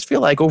 And I just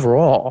feel like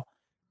overall,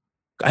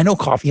 I know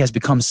coffee has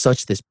become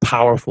such this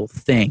powerful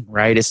thing,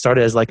 right? It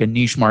started as like a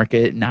niche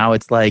market. Now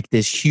it's like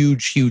this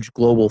huge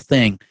global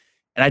thing.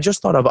 And I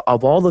just thought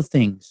of all the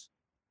things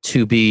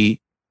to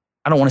be,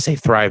 I don't want to say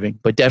thriving,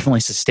 but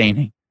definitely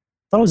sustaining. I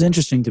thought it was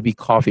interesting to be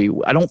coffee.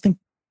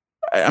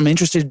 I'm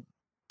interested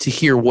to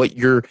hear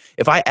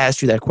if I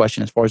asked you that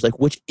question as far as like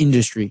which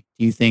industry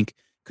do you think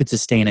could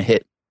sustain a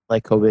hit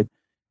like COVID?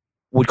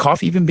 Would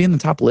coffee even be in the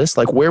top list?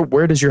 Like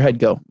where does your head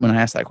go when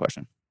I ask that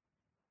question?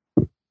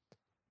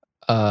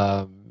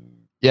 Yeah,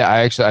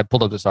 I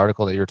pulled up this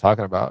article that you were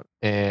talking about,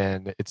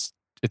 and it's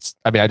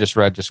I just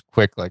read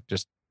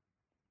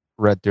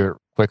read through it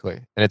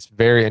quickly, and it's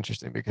very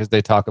interesting because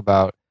they talk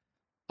about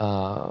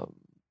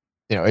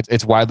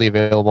it's widely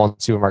available on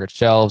supermarket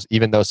shelves,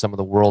 even though some of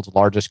the world's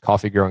largest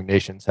coffee growing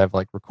nations have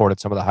like recorded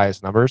some of the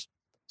highest numbers.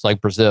 So like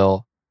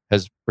Brazil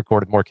has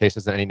recorded more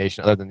cases than any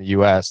nation other than the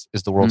US,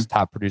 is the world's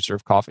top producer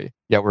of coffee.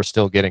 Yet we're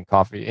still getting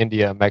coffee.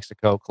 India,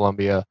 Mexico,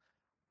 Colombia,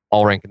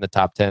 all rank in the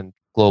top 10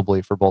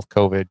 globally for both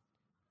COVID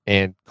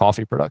and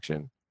coffee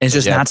production. It's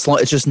just not slow.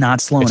 It's just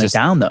not slowing it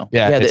down though.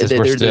 Yeah,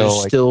 they're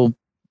still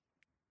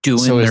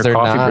doing their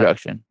coffee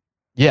production.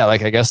 Yeah,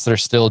 like I guess they're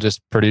still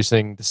just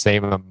producing the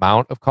same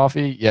amount of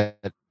coffee, yet,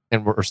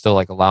 and we're still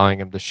like allowing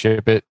them to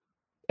ship it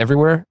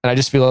everywhere. And I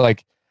just feel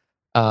like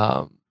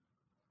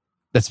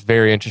that's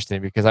very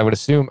interesting because I would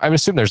assume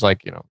there's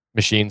like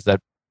machines that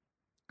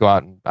go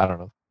out and I don't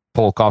know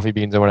pull coffee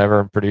beans or whatever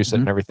and produce it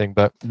and everything,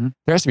 but there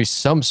has to be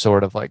some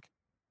sort of like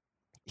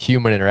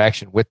human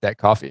interaction with that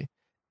coffee.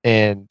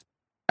 And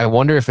I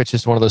wonder if it's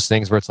just one of those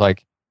things where it's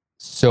like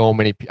so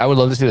many. I would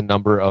love to see the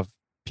number of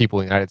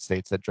people in the United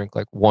States that drink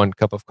like 1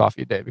 cup of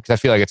coffee a day because I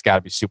feel like it's got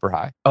to be super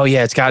high. Oh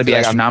yeah, it's got to be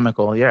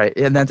astronomical. Yeah,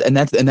 and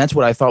that's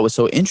what I thought was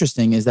so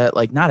interesting is that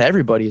like not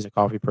everybody is a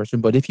coffee person,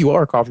 but if you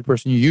are a coffee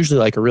person, you're usually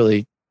like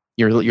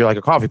you're like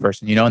a coffee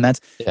person, and that's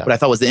what I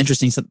thought was the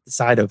interesting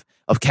side of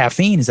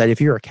caffeine is that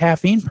if you're a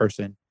caffeine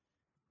person,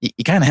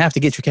 you kind of have to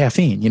get your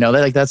caffeine.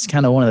 That's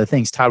kind of one of the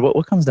things. Todd,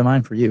 what comes to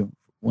mind for you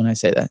when I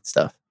say that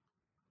stuff?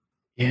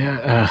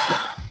 Yeah,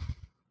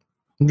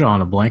 I'm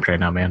drawing a blank right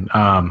now, man.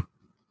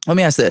 Let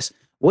me ask this: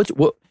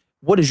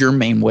 what is your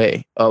main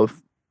way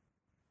of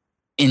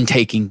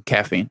intaking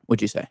caffeine?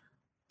 Would you say?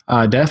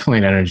 Definitely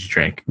an energy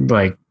drink.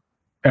 Like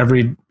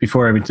every day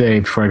before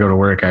I go to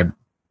work, I'd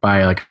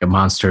buy like a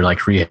Monster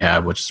like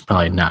Rehab, which is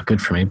probably not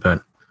good for me,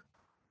 but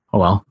oh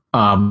well.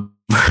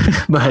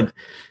 But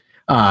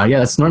yeah,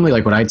 that's normally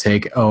like what I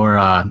take,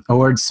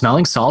 or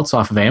smelling salts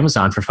off of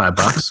Amazon for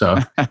 $5. So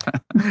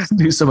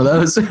do some of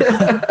those.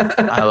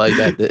 I like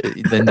that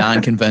the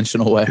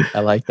non-conventional way.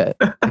 I like that.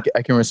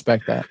 I can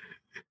respect that.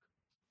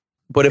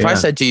 But if I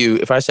said to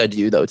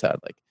you though, Todd,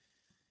 like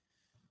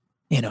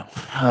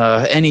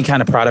any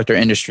kind of product or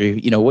industry,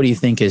 what do you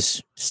think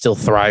is still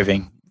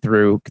thriving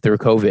through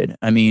COVID?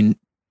 I mean,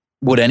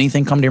 would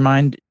anything come to your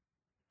mind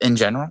in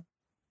general?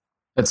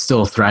 That's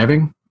still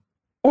thriving?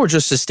 Or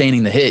just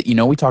sustaining the hit.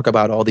 We talk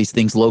about all these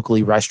things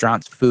locally,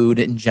 restaurants, food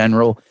in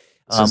general.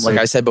 Like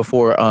I said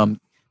before,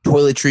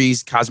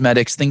 toiletries,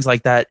 cosmetics, things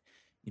like that.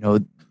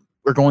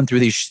 We're going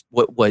through these,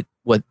 what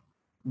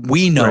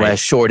we know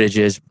as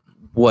shortages,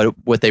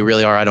 what they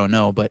really are, I don't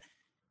know. But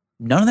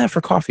none of that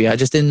for coffee. I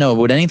just didn't know.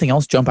 Would anything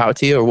else jump out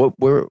to you?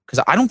 Because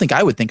I don't think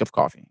I would think of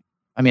coffee.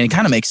 I mean, it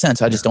kind of makes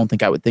sense. I just don't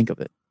think I would think of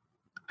it.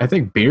 I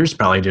think beer's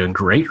probably doing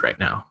great right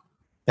now.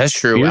 That's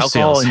true. Beer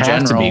Alcohol sales in general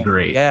have to be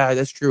great. Yeah,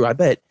 that's true. I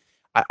bet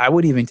I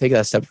would even take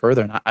that a step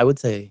further, and I would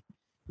say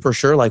for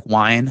sure like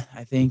wine.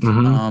 I think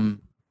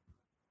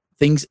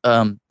things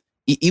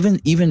even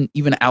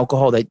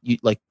alcohol that you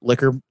like,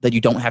 liquor that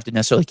you don't have to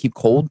necessarily keep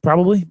cold,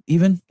 probably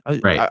even.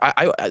 Right.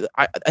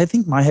 I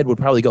think my head would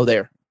probably go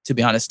there, to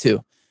be honest,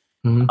 too.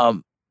 Mm-hmm.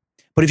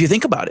 But if you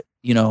think about it,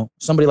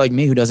 somebody like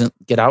me who doesn't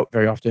get out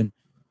very often,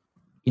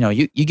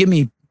 you give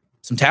me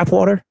some tap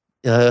water,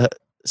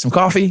 some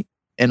coffee,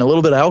 and a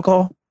little bit of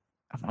alcohol,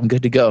 I'm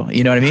good to go.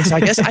 You know what I mean? So I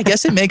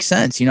guess it makes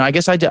sense. I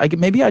guess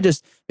maybe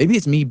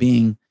it's me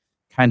being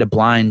kind of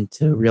blind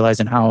to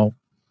realizing how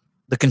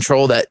the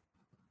control that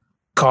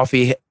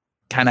coffee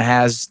kind of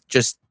has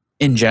just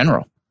in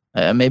general.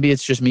 Maybe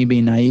it's just me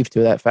being naive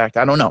to that fact.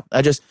 I don't know.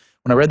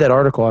 When I read that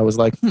article, I was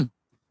like,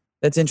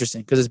 that's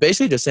interesting, because it's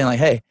basically just saying like,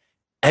 hey,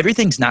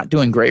 everything's not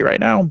doing great right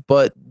now,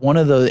 but one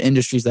of the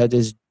industries that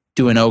is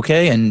doing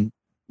okay and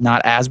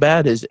not as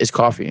bad is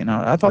coffee.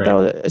 I thought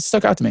it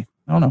stuck out to me.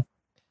 I don't know.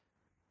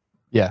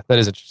 Yeah, that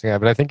is interesting.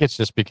 But I think it's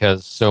just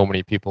because so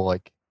many people,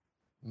 like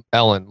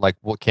Ellen, like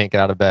can't get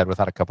out of bed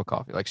without a cup of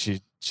coffee. Like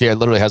she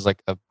literally has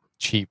like a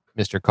cheap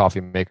Mr. Coffee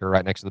maker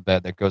right next to the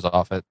bed that goes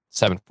off at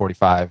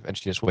 7:45, and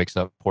she just wakes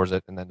up, pours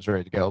it, and then is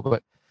ready to go.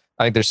 But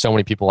I think there's so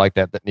many people like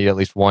that need at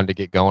least one to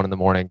get going in the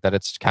morning, that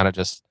it's kind of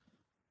just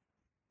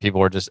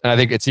people are just, and I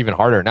think it's even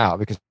harder now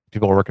because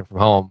people are working from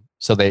home.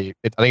 So I think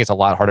it's a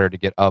lot harder to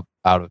get up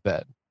out of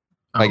bed.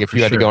 Like if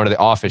you had to go into the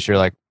office, you're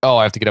like, oh,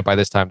 I have to get up by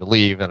this time to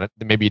leave. And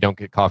maybe you don't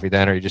get coffee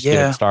then, or you just get it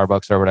at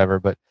Starbucks or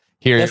whatever. But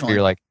here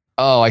you're like,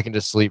 oh, I can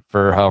just sleep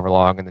for however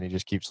long. And then you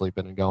just keep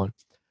sleeping and going.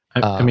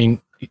 I mean,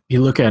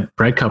 you look at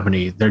Bread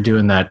Company, they're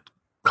doing that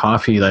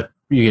coffee that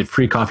you get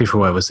free coffee for,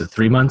 what was it,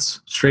 3 months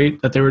straight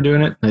that they were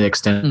doing it? And they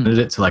extended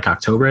it to like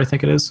October, I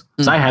think it is.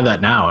 So I have that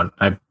now. And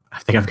I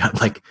think I've gotten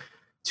like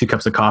 2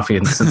 cups of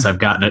coffee since I've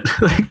gotten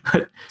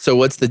it. So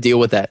what's the deal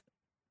with that?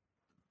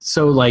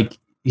 So like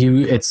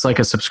it's like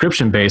a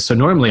subscription base. So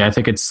normally I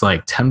think it's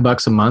like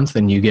 $10 a month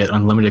and you get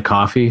unlimited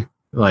coffee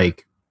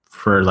like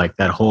for like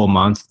that whole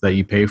month that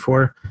you pay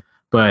for.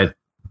 But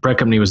Bread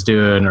Company was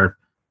doing, or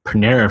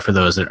Panera for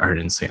those that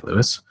aren't in St.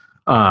 Louis,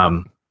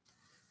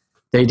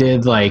 they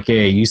did like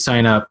you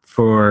sign up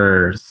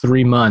for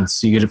 3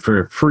 months, you get it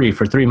for free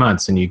for 3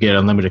 months, and you get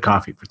unlimited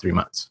coffee for 3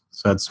 months.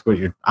 So that's what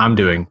I'm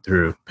doing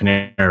through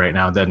Panera right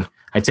now. Then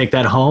I take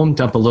that home,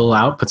 dump a little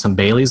out, put some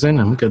Baileys in,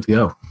 and I'm good to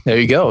go. There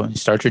you go.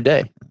 Start your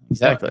day.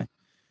 Exactly.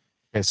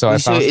 Okay, so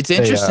it's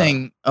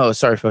interesting. Oh,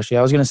 sorry, Foshi.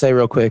 I was going to say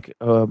real quick.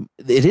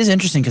 It is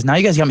interesting because now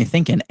you guys got me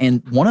thinking.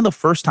 And one of the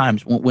first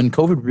times when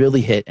COVID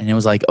really hit, and it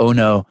was like, oh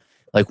no,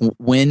 like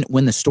when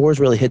the stores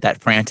really hit that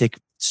frantic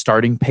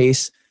starting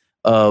pace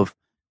of,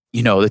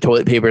 the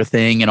toilet paper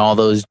thing and all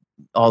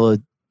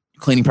the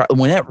cleaning.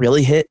 When that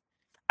really hit,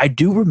 I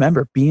do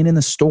remember being in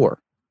the store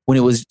when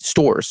it was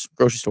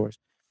grocery stores,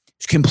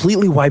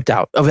 completely wiped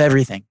out of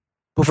everything.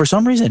 But for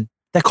some reason,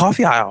 that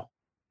coffee aisle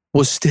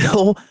was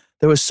still,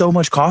 there was so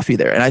much coffee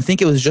there. And I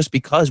think it was just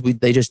because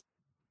they just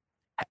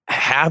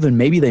have, and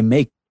maybe they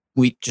make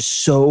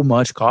just so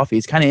much coffee.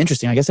 It's kind of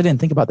interesting. I guess I didn't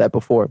think about that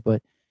before,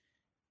 but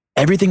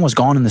everything was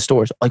gone in the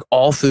stores, like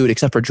all food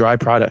except for dry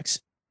products,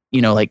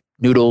 like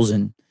noodles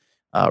and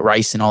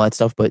rice and all that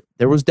stuff. But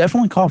there was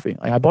definitely coffee.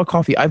 Like I bought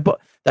coffee. I've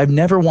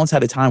never once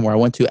had a time where I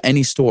went to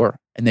any store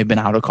and they've been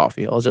out of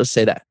coffee. I'll just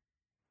say that.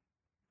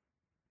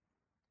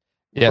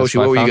 Yeah. Koshi,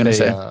 what were you going to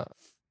say?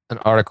 An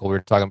article, we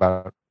were talking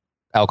about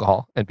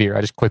alcohol and beer.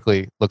 I just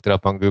quickly looked it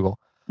up on Google.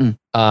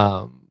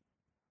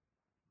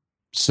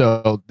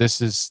 So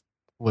this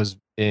was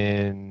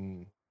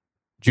in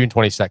June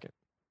 22nd.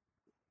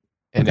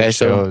 And it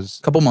shows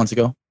a couple months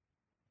ago.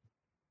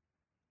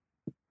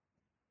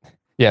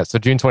 Yeah, so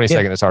June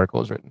 22nd, this article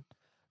was written.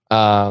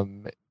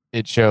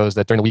 It shows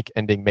that during the week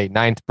ending May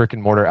 9th, brick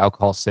and mortar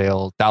alcohol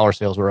sales, dollar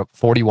sales were up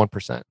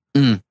 41%,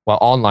 while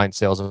online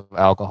sales of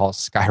alcohol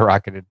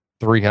skyrocketed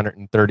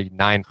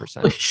 339%.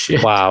 Holy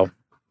shit. Wow.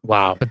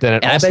 But then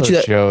it also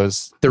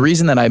shows... The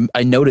reason that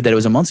I noted that it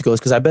was a month ago is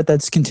because I bet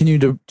that's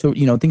continued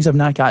to things have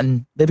not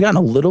gotten... They've gotten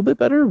a little bit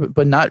better,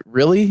 but not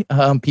really.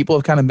 People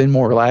have kind of been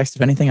more relaxed.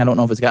 If anything, I don't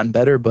know if it's gotten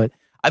better, but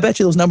I bet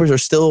you those numbers are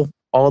still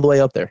all the way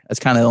up there.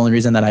 That's kind of the only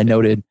reason that I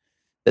noted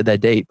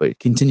that date, but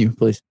continue,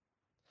 please.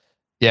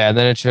 Yeah, and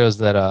then it shows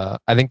that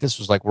I think this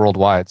was like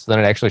worldwide. So then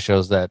it actually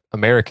shows that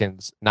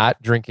Americans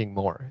not drinking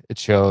more. It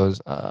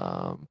shows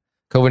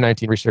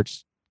COVID-19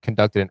 research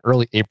conducted in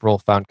early April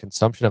found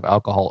consumption of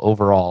alcohol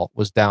overall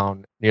was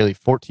down nearly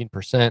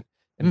 14%,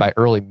 and by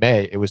early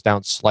May it was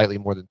down slightly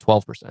more than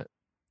 12%.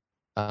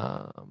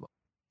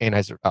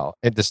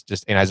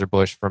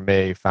 Anheuser-Busch for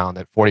May found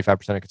that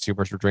 45% of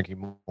consumers were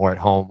drinking more at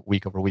home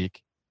week over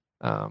week,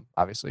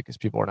 obviously because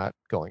people are not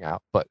going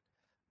out. But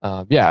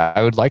I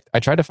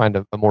tried to find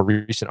a more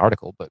recent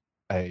article, but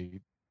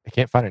I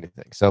can't find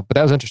anything. So, but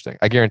that was interesting.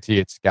 I guarantee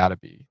it's got to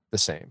be the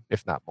same,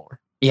 if not more.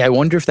 Yeah, I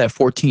wonder if that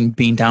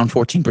being down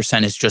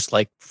 14% is just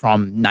like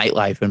from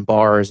nightlife and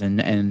bars and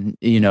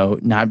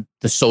not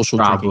the social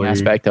drinking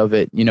aspect of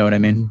it. You know what I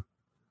mean?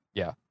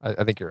 Yeah,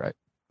 I think you're right.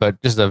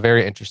 But just a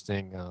very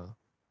interesting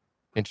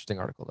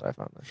article that I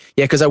found there.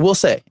 Yeah, because I will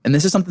say, and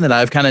this is something that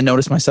I've kind of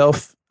noticed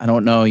myself. I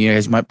don't know, you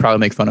guys might probably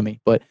make fun of me,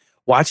 but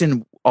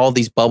watching all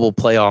these bubble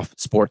playoff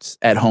sports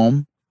at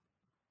home,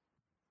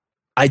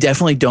 I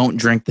definitely don't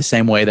drink the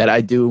same way that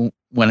I do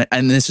when,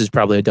 and this is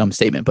probably a dumb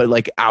statement, but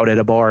like out at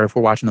a bar, if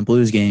we're watching the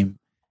Blues game,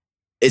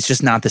 it's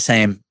just not the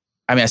same.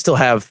 I mean, I still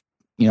have,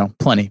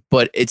 plenty,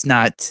 but it's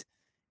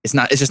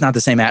just not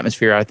the same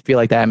atmosphere. I feel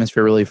like the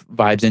atmosphere really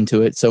vibes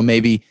into it. So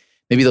maybe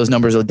those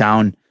numbers are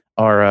down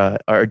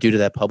are due to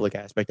that public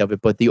aspect of it.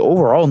 But the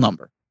overall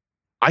number,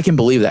 I can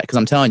believe that because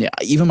I'm telling you,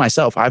 even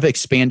myself, I've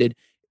expanded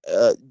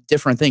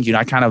different things.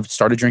 I kind of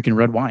started drinking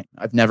red wine.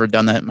 I've never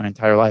done that in my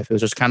entire life. It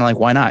was just kind of like,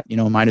 why not?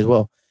 Might as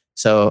well.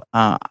 So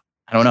I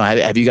don't know.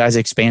 Have you guys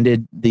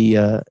expanded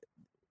the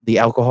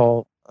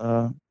alcohol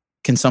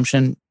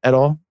consumption at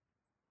all?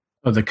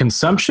 Oh, the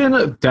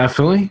consumption,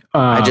 definitely.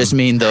 I just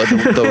mean the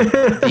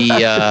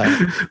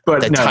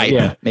type,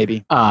 yeah.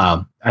 Maybe.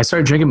 I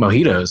started drinking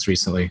mojitos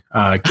recently.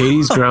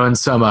 Katie's growing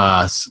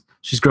some.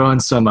 She's growing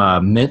some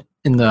mint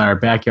in our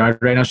backyard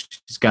right now.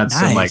 She's got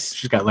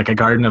she's got like a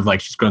garden of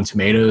she's growing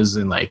tomatoes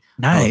and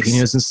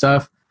jalapenos and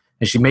stuff.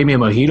 And she made me a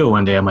mojito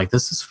one day. I'm like,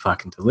 this is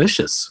fucking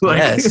delicious.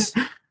 Yes.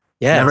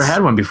 Never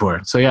had one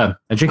before. So yeah,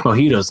 I drink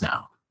mojitos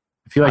now.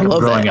 I feel like I'm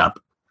growing up.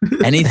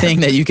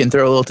 Anything that you can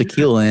throw a little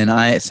tequila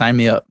in, sign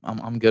me up.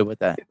 I'm good with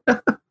that.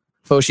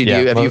 Foshi,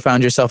 have you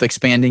found yourself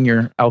expanding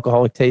your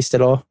alcoholic taste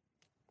at all?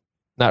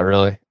 Not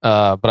really.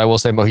 But I will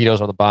say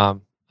mojitos are the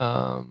bomb.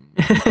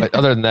 But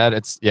other than that,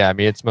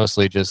 it's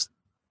mostly just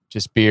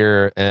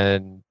beer,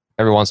 and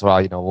every once in a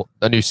while,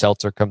 a new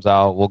seltzer comes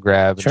out, we'll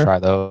grab and try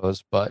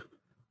those. But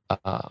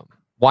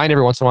wine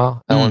every once in a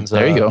while. Ellen's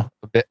there you go.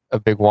 a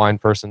big wine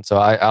person, so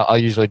I'll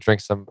usually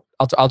drink some.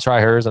 I'll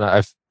try hers, and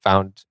I've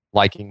found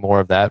liking more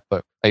of that,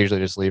 but I usually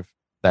just leave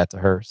that to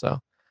her. So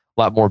a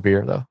lot more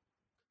beer though.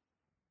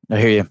 I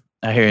hear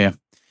you.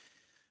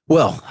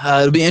 Well,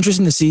 it'll be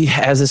interesting to see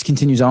as this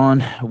continues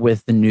on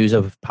with the news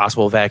of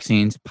possible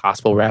vaccines,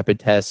 possible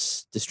rapid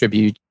tests,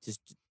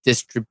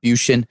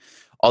 distribution,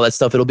 all that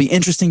stuff. It'll be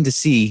interesting to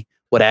see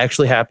what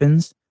actually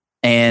happens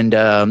and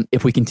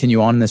if we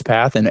continue on this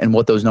path and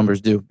what those numbers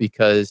do,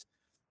 because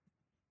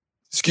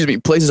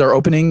places are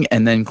opening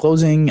and then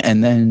closing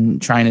and then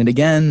trying it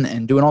again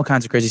and doing all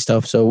kinds of crazy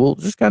stuff. So we'll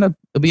just it'll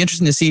be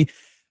interesting to see.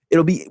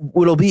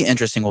 What'll be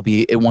interesting will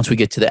be once we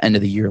get to the end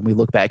of the year and we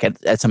look back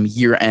at some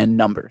year-end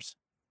numbers.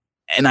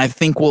 And I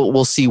think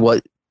we'll see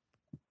what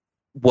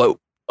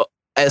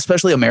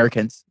especially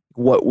Americans,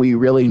 what we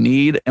really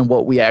need and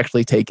what we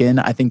actually take in.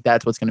 I think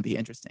that's what's going to be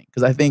interesting,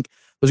 because I think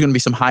there's going to be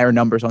some higher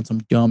numbers on some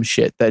dumb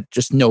shit that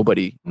just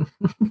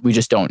we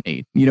just don't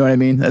need. You know what I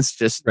mean? That's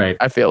just right.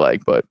 I feel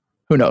like, but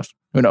who knows?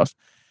 All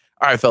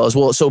right, fellas.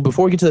 Well, so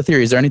before we get to the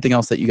theory, is there anything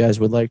else that you guys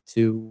would like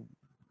to,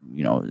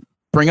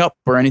 bring up,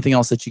 or anything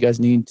else that you guys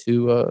need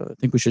to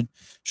think we should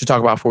talk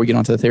about before we get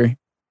onto the theory?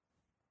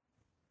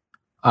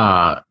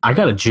 I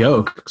got a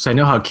joke, because I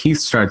know how Keith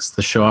starts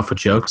the show off with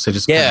jokes. It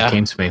just kind of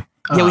came to me.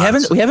 Yeah,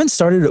 we haven't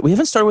started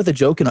with a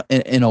joke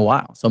in a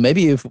while. So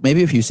maybe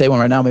if you say one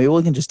right now, maybe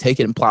we can just take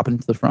it and plop it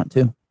into the front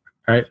too.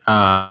 All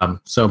right.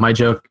 So my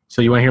joke.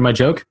 So you want to hear my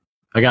joke?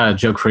 I got a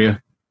joke for you.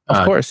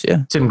 Of course,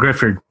 yeah. Tim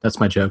Grifford. That's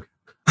my joke.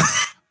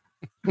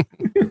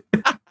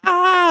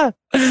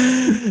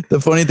 The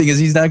funny thing is,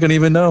 he's not going to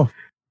even know.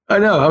 I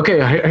know. Okay,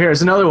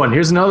 here's another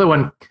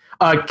one.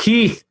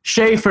 Keith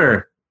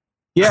Schaefer.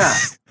 Yeah,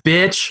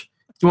 bitch.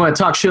 Do you want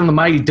to talk shit on the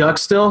Mighty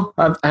Ducks still?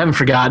 I haven't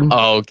forgotten.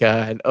 Oh,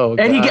 God.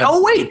 And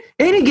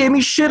he gave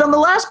me shit on the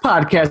last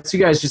podcast you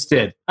guys just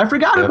did. I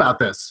forgot about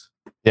this.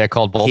 Yeah,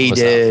 called both of us. He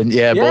did.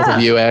 Yeah, both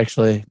of you,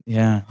 actually.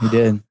 Yeah, he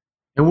did.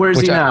 And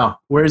where's he now?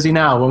 Where is he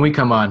now when we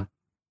come on?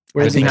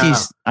 I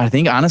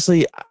think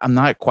honestly, I'm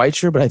not quite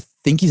sure, but I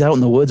think he's out in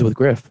the woods with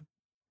Griff.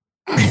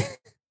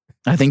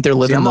 I think they're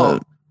living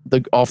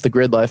the off the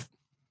grid life.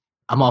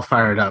 I'm all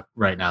fired up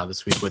right now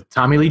this week with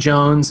Tommy Lee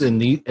Jones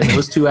and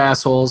those two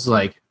assholes.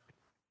 Like,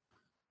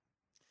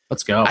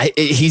 let's go.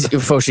 He's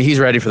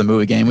ready for the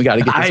movie game. We got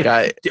to get this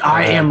guy.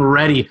 I am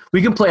ready.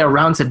 We can play a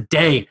round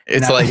today.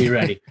 It's like be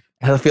ready.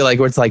 I feel like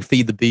it's like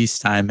feed the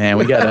beast time, man.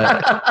 We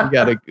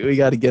gotta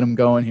get him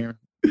going here.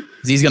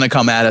 He's gonna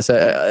come at us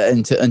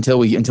until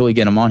we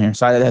get him on here.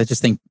 So I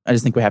just think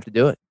we have to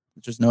do it.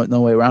 There's just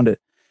no way around it.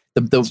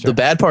 The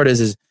bad part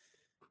is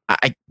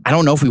I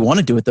don't know if we want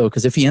to do it though,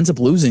 because if he ends up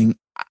losing,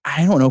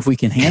 I don't know if we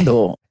can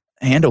handle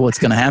what's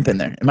going to happen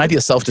there. It might be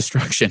a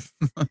self-destruction.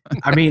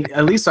 I mean,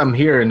 at least I'm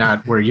here and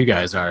not where you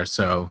guys are.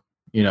 So,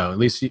 at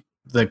least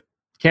the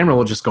camera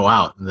will just go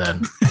out and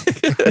then.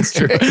 That's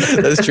true.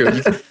 That's true.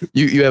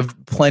 You have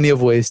plenty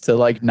of ways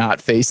to not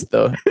face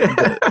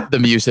the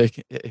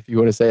music, if you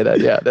want to say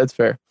that. Yeah, that's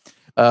fair.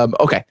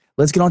 Okay,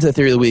 let's get on to the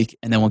theory of the week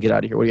and then we'll get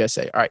out of here. What do you guys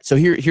say? All right, so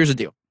here's the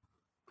deal.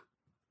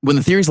 When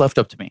the theory's left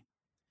up to me,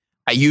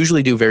 I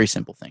usually do very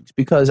simple things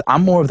because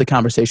I'm more of the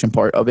conversation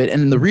part of it,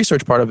 and the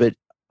research part of it,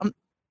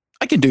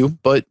 I can do.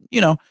 But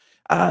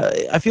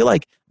I feel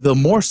like the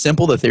more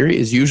simple the theory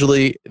is,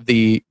 usually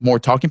the more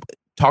talking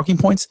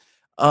points.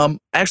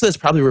 Actually, it's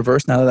probably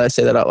reversed now that I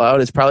say that out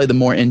loud. It's probably the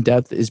more in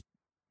depth is.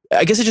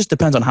 I guess it just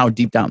depends on how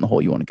deep down the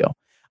hole you want to go.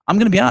 I'm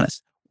going to be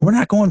honest. We're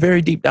not going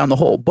very deep down the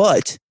hole,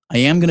 but I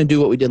am going to do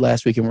what we did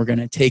last week, and we're going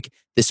to take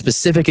this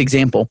specific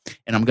example,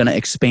 and I'm going to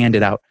expand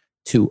it out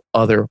to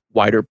other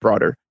wider,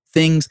 broader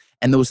things.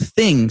 And those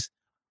things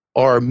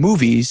are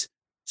movies,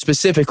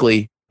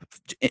 specifically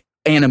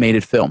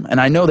animated film.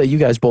 And I know that you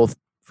guys both,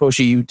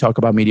 Foshi, you talk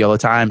about media all the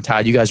time.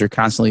 Todd, you guys are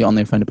constantly on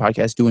the Offended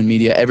Podcast doing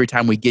media. Every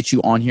time we get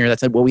you on here,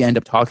 that's what we end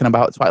up talking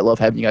about. That's why I love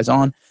having you guys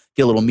on,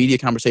 get a little media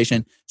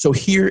conversation. So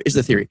here is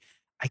the theory.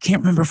 I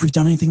can't remember if we've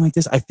done anything like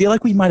this. I feel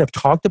like we might have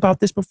talked about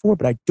this before,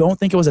 but I don't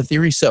think it was a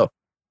theory. So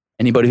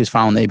anybody who's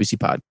following the ABC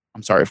pod,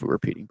 I'm sorry if we're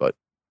repeating, but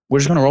we're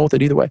just going to roll with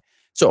it either way.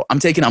 So I'm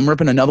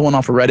ripping another one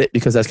off of Reddit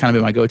because that's kind of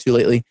been my go-to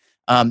lately.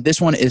 This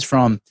one is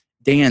from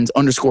Dan's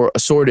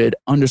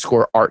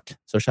 _assorted_art.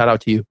 So shout out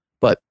to you.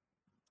 But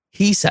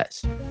he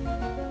says,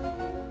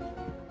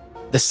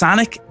 the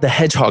Sonic the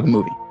Hedgehog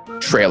movie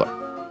trailer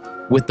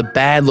with the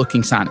bad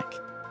looking Sonic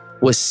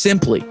was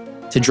simply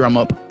to drum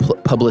up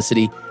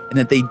publicity, and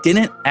that they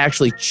didn't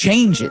actually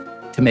change it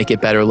to make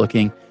it better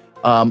looking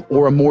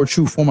or a more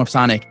true form of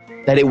Sonic,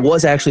 that it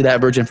was actually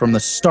that version from the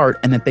start,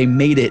 and that they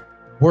made it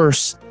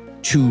worse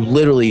to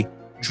literally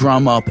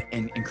drum up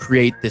and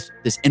create this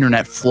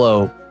internet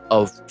flow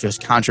of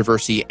just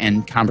controversy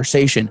and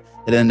conversation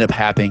that ended up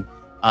happening.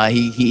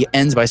 He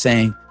ends by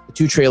saying the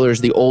two trailers,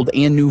 the old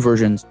and new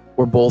versions,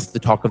 were both the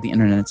talk of the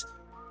internet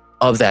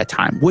of that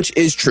time, which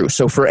is true.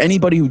 So for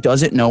anybody who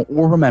doesn't know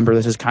or remember,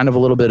 this is kind of a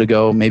little bit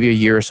ago, maybe a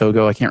year or so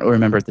ago, I can't really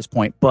remember at this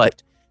point,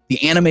 but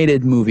the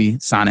animated movie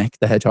Sonic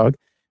the Hedgehog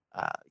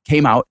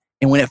came out.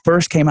 And when it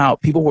first came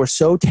out, people were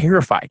so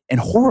terrified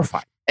and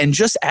horrified and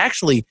just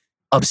actually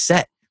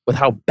upset with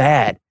how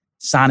bad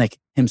Sonic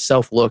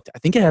himself looked. I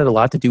think it had a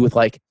lot to do with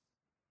like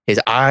his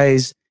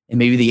eyes and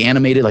maybe the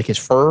animated, like his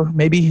fur,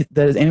 maybe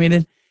that is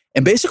animated.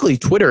 And basically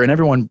Twitter and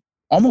everyone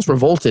almost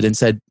revolted and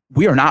said,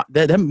 we are not,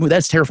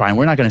 that's terrifying.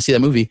 We're not going to see that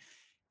movie.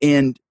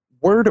 And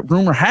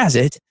rumor has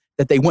it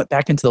that they went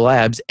back into the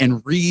labs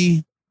and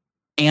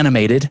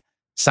reanimated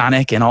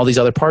Sonic and all these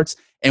other parts.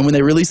 And when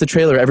they released the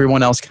trailer,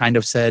 everyone else kind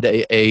of said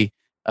in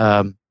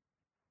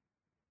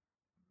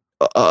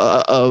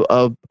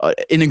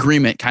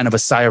agreement, kind of a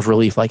sigh of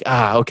relief, like,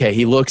 okay,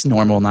 he looks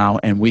normal now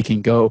and we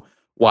can go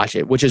watch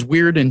it, which is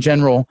weird in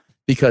general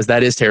because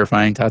that is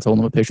terrifying. Todd's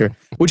holding up a picture,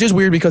 which is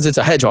weird because it's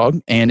a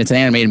hedgehog and it's an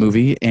animated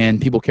movie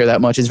and people care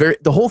that much.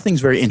 The whole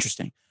thing's very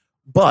interesting,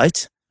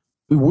 but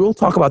we will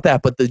talk about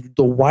that. But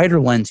the wider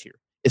lens here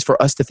is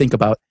for us to think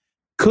about,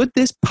 could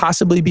this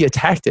possibly be a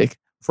tactic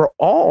for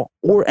all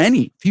or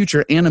any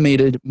future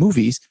animated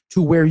movies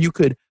to where you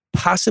could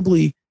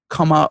possibly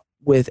come up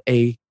with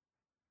a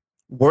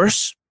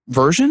worse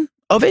version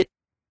of it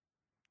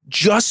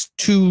just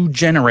to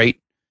generate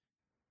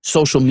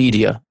social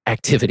media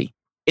activity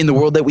in the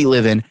world that we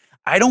live in?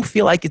 I don't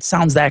feel like it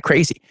sounds that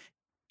crazy.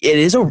 It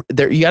is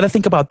you got to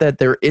think about that.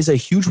 There is a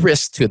huge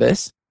risk to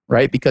this,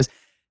 right? Because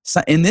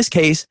in this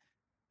case,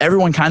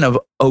 everyone kind of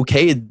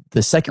okayed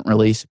the second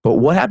release, but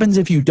what happens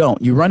if you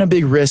don't? You run a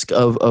big risk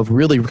of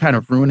really kind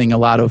of ruining a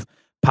lot of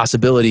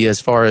possibility as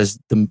far as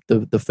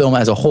the film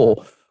as a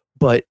whole.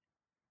 But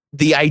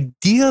the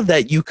idea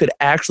that you could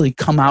actually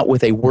come out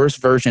with a worse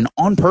version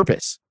on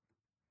purpose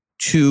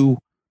to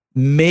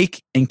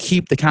make and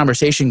keep the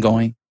conversation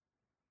going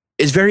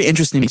is very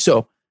interesting to me.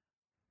 So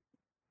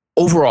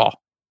overall,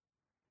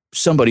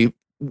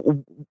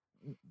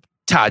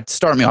 Todd,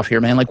 start me off here,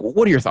 man. Like,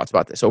 what are your thoughts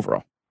about this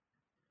overall?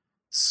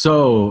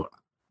 So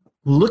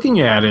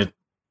looking at it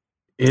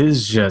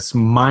is just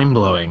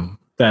mind-blowing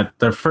that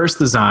the first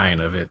design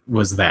of it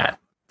was that,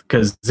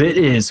 because it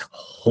is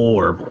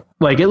horrible.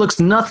 Like, it looks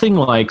nothing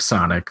like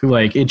Sonic.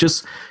 Like,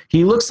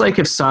 he looks like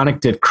if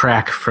Sonic did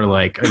crack for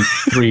like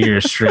 3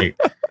 years straight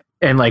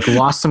and like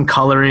lost some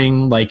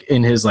coloring like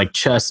in his like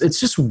chest. It's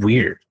just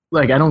weird.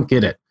 Like, I don't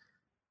get it.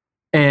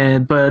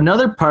 But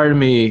another part of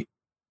me,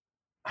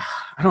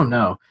 I don't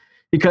know,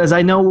 because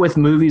I know with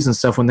movies and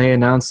stuff, when they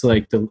announce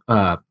like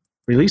the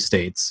release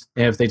dates,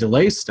 and if they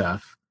delay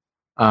stuff,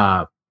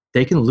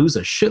 they can lose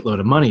a shitload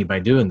of money by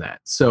doing that.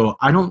 So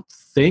I don't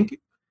think,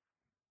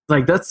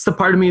 like, that's the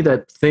part of me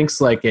that thinks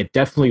like it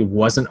definitely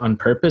wasn't on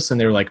purpose, and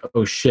they're like,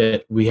 oh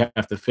shit, we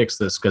have to fix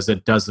this because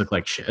it does look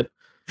like shit.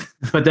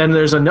 But then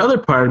there's another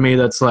part of me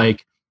that's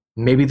like,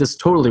 maybe this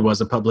totally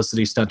was a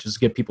publicity stunt just to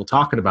get people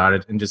talking about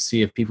it and just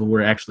see if people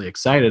were actually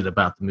excited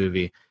about the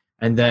movie.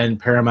 And then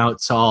Paramount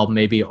saw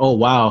maybe, oh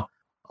wow,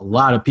 a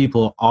lot of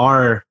people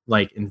are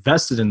like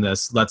invested in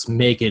this. Let's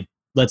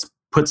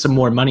put some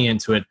more money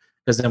into it,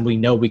 because then we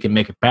know we can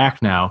make it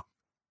back now.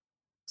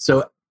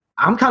 So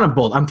I'm kind of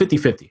bold. I'm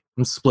 50-50.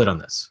 I'm split on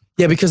this.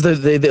 Yeah, because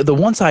the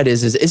one side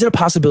is it a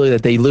possibility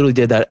that they literally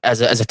did that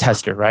as a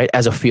tester, right?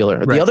 As a feeler.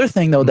 Right. The other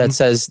thing though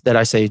that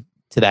I say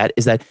to that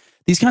is that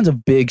these kinds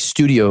of big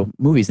studio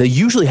movies, they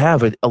usually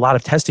have a lot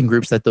of testing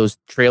groups that those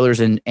trailers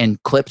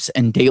and clips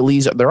and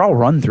dailies, they're all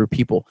run through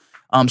people.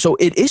 So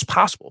it is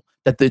possible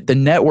that the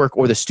network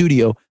or the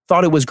studio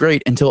thought it was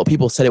great until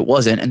people said it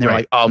wasn't, and they're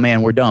like, oh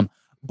man, we're dumb.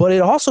 But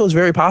it also is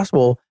very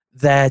possible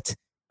that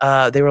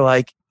they were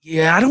like,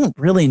 yeah, I don't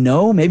really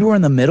know. Maybe we're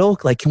in the middle.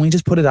 Like, can we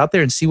just put it out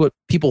there and see what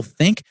people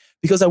think?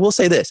 Because I will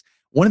say this,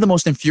 one of the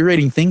most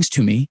infuriating things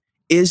to me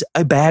is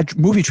a bad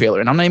movie trailer.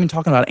 And I'm not even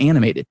talking about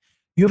animated.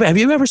 Have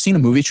you ever seen a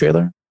movie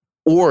trailer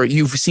or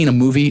you've seen a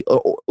movie,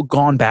 or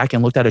gone back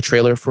and looked at a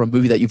trailer for a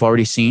movie that you've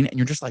already seen, and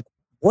you're just like,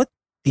 what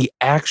the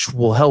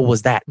actual hell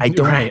was that? I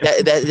don't, Right.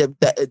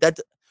 that,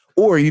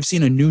 or you've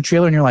seen a new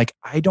trailer and you're like,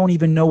 I don't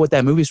even know what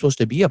that movie is supposed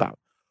to be about.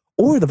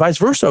 Or the vice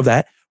versa of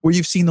that, where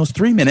you've seen those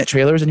 3-minute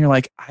trailers and you're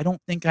like, I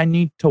don't think I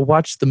need to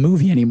watch the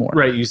movie anymore.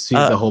 Right. You see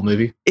the whole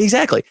movie.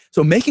 Exactly.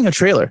 So making a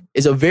trailer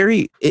is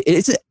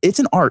it's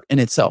an art in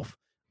itself.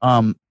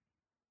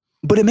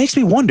 But it makes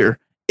me wonder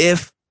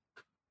if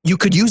you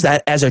could use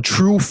that as a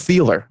true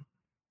feeler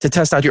to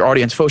test out your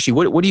audience. Foshi,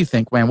 what do you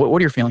think, man? What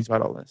are your feelings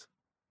about all this?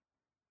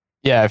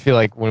 Yeah, I feel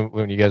like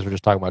when you guys were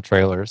just talking about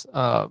trailers,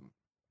 I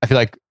feel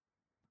like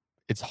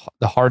it's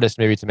the hardest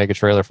maybe to make a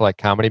trailer for like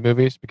comedy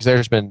movies, because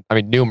there's been,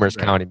 numerous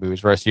comedy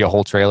movies where I see a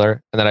whole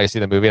trailer and then I see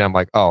the movie and I'm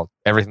like, oh,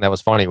 everything that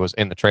was funny was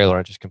in the trailer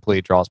and it just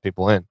completely draws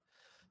people in.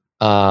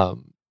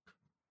 And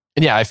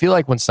yeah, I feel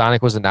like when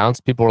Sonic was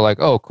announced, people were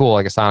like, oh, cool,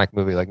 like a Sonic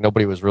movie. Like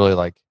nobody was really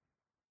like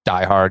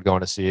die hard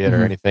going to see it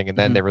or anything. And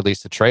then they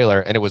released the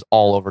trailer and it was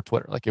all over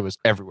Twitter. Like it was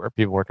everywhere.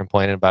 People were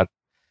complaining about,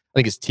 I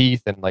think, his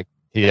teeth, and like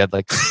he had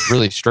like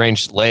really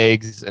strange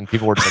legs, and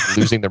people were just like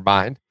losing their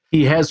mind.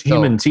 He has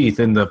human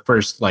teeth in the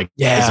first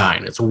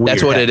design. It's weird.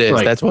 That's what it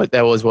is.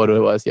 That was what it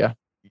was. Yeah.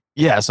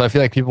 Yeah. So I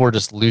feel like people were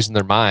just losing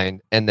their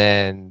mind, and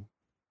then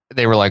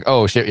they were like,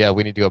 oh shit, yeah,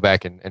 we need to go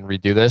back and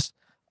redo this.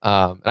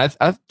 And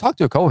I've talked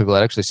to a couple people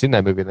that actually seen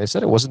that movie, and they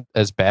said it wasn't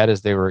as bad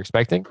as they were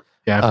expecting.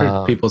 Yeah, I've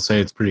heard people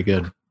say it's pretty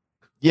good.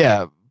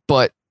 Yeah,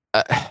 but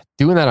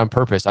doing that on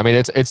purpose,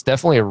 it's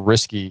definitely a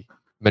risky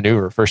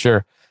maneuver for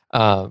sure.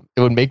 It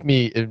would make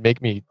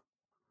me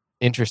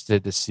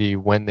interested to see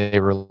when they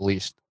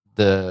released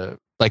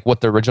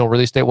what the original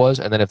release date was,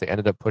 and then if they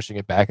ended up pushing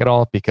it back at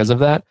all because of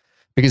that.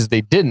 Because if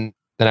they didn't,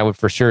 then I would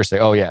for sure say,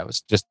 oh yeah, it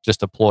was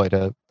just a ploy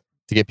to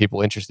get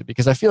people interested.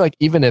 Because I feel like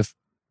even if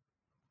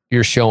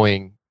you're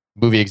showing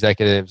movie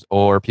executives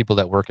or people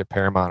that work at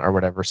Paramount or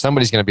whatever,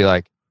 somebody's going to be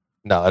like,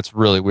 no, that's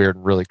really weird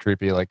and really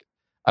creepy. Like,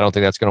 I don't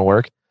think that's going to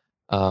work.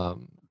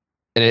 And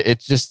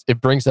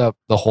it brings up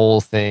the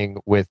whole thing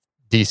with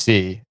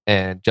DC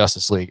and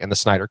Justice League and the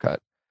Snyder Cut,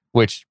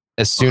 which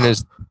as soon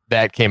as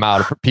that came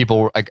out, people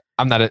were like,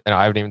 I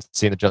haven't even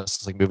seen the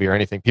Justice League movie or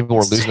anything. People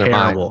were losing their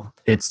mind.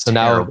 It's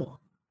terrible.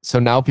 So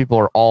now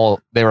people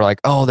they were like,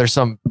 oh, there's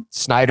some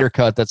Snyder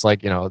Cut that's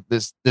like,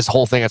 this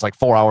whole thing that's like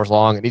 4 hours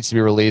long. It needs to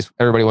be released.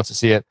 Everybody wants to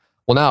see it.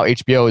 Well, now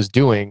HBO is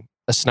doing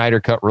a Snyder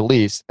Cut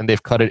release, and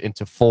they've cut it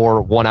into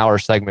 4 1-hour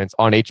segments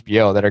on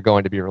HBO that are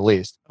going to be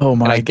released. Oh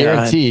my God. And I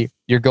guarantee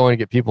you're going to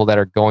get people that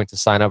are going to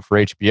sign up for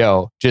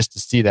HBO just to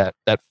see that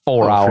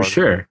 4 hour for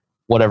sure.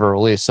 whatever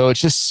release. So it's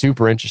just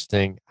super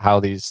interesting how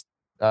these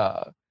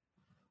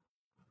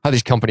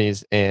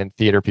companies and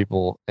theater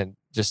people and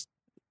just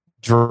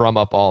drum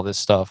up all this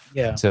stuff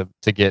to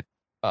get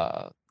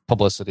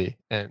publicity.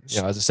 And as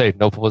I say,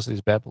 no publicity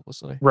is bad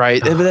publicity.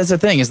 Right. But that's the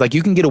thing, is like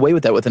you can get away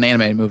with that with an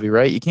animated movie,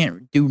 right? You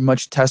can't do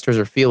much testers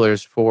or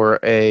feelers for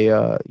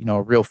a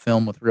real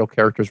film with real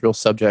characters, real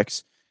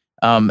subjects.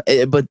 I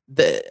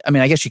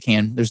guess you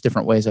can. There's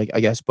different ways, I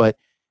guess. But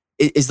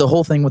is the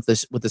whole thing with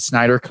the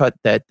Snyder Cut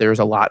that there's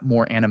a lot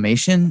more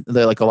animation?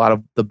 Like a lot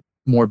of the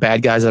more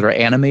bad guys that are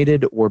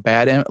animated or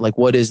bad? Like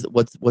what's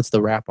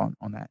the wrap on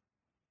that?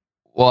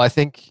 Well, I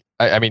think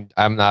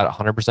I'm not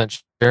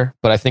 100% sure,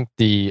 but I think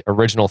the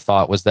original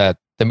thought was that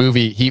the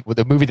movie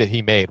that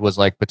he made was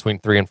like between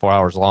 3 and 4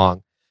 hours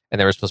long, and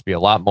there was supposed to be a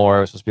lot more.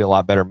 It was supposed to be a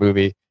lot better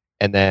movie,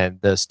 and then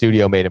the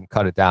studio made him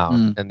cut it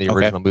down, and the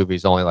original movie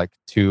is only like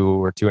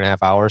 2 or 2.5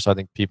 hours. So I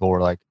think people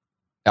were like,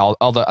 I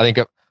think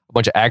a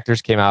bunch of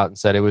actors came out and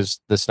said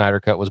the Snyder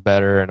Cut was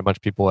better, and a bunch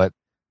of people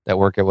that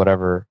work at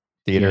whatever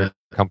theater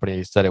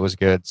company said it was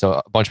good. So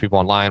a bunch of people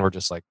online were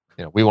just like,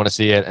 we want to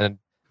see it, and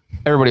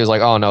everybody was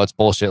like, oh no, it's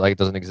bullshit, like it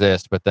doesn't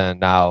exist. But then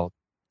now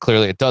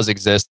clearly it does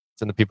exist,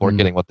 and the people are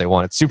getting what they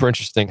want. It's super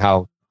interesting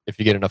how if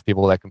you get enough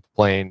people that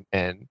complain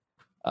and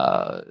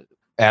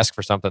ask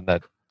for something,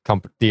 that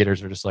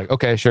theaters are just like,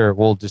 okay, sure,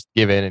 we'll just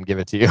give in and give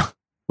it to you.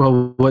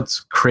 Well, what's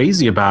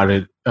crazy about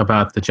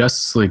the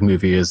Justice League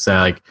movie is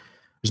that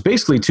there's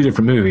basically 2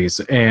 different movies,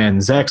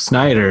 and Zack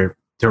Snyder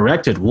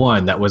directed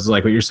one that was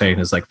like what you're saying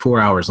is like 4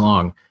 hours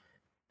long.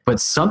 But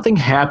something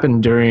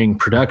happened during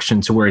production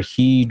to where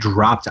he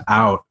dropped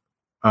out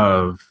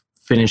of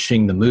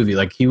finishing the movie.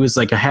 Like he was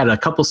like, I had a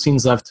couple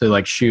scenes left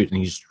to shoot, and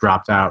he just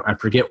dropped out. I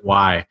forget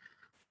why.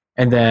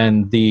 And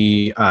then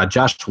the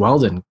Josh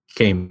Weldon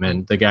came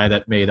in, the guy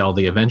that made all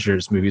the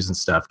Avengers movies and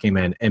stuff, came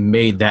in and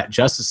made that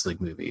Justice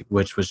League movie,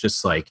 which was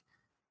just like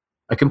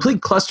a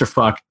complete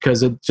clusterfuck,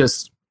 because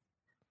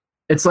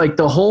it's like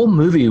the whole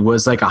movie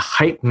was like a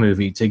hype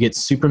movie to get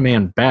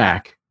Superman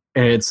back.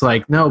 And it's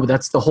like, no, but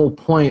that's the whole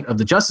point of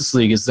the Justice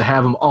League, is to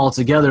have them all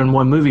together in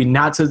one movie,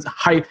 not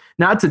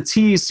to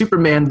tease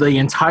Superman the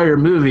entire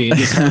movie and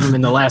just have him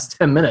in the last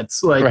 10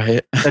 minutes. Like,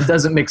 right. That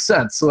doesn't make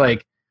sense.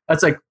 Like,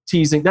 that's like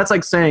teasing. That's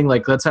like saying,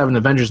 like, let's have an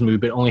Avengers movie,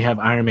 but only have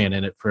Iron Man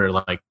in it for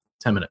like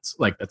 10 minutes.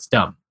 Like, that's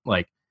dumb.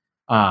 Like,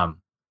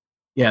 I'm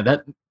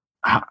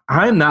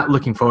not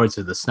looking forward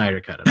to the Snyder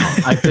Cut at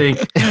all. I think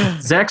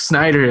Zack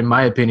Snyder, in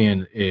my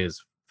opinion,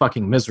 is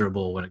fucking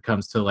miserable when it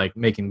comes to like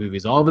making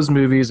movies. All of his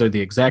movies are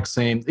the exact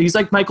same. He's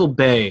like Michael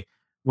Bay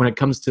when it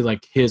comes to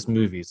like his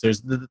movies.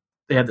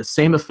 They have the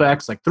same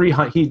effects. Like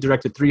 300, he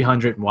directed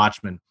 300 and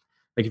Watchmen.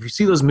 Like if you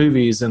see those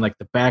movies and like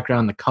the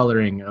background, the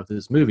coloring of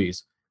those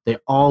movies, they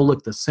all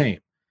look the same.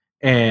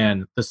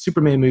 And the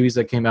Superman movies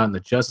that came out and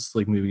the Justice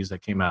League movies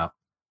that came out,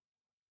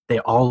 they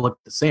all look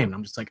the same. And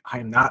I'm just like,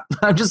 I'm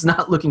just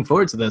not looking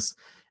forward to this.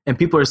 And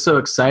people are so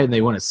excited and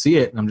they want to see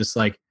it. And I'm just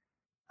like,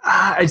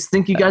 I just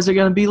think you guys are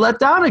going to be let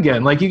down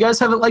again. Like you guys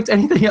haven't liked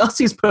anything else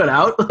he's put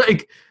out.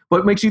 Like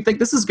what makes you think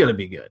this is going to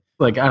be good?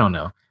 Like, I don't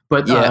know.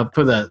 But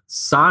for the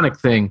Sonic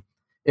thing,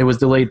 it was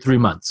delayed 3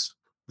 months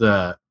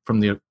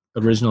from the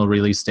original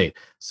release date.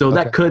 So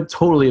that could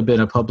totally have been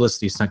a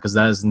publicity stunt because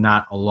that is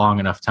not a long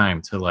enough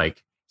time to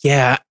like.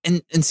 Yeah,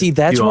 and see,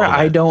 that's where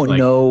I don't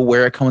know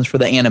where it comes for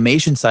the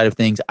animation side of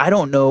things. I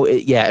don't know,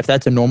 if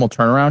that's a normal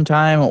turnaround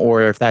time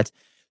or if that's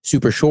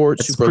super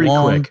short, super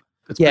long. Quick.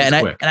 And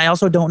I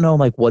also don't know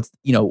like what's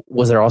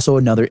was there also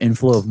another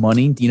inflow of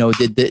money?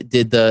 Did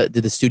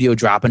the studio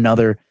drop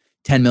another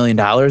 $10 million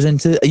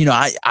into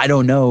I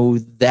don't know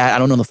that. I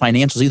don't know the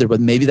financials either,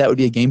 but maybe that would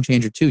be a game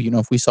changer too.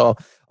 If we saw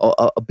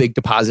a big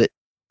deposit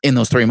in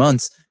those 3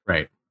 months,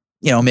 right?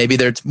 Maybe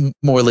it's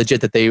more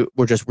legit that they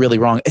were just really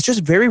wrong. It's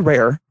just very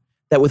rare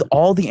that with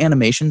all the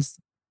animations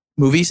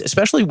movies,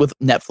 especially with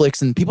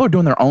Netflix and people are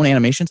doing their own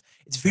animations,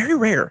 it's very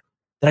rare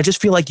that I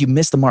just feel like you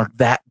missed the mark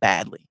that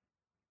badly.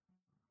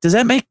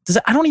 I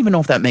don't even know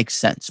if that makes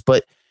sense,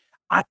 but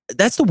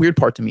that's the weird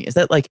part to me is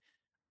that like,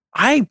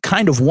 I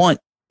kind of want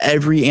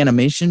every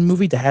animation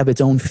movie to have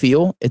its own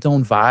feel, its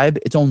own vibe,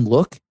 its own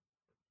look,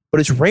 but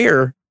it's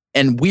rare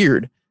and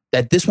weird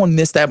that this one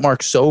missed that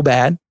mark so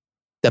bad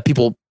that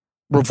people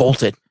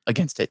revolted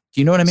against it. Do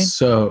you know what I mean?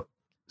 So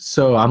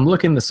I'm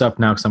looking this up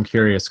now because I'm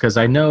curious because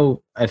I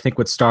think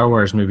with Star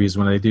Wars movies,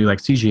 when they do like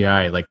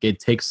CGI, like it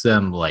takes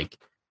them like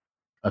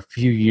a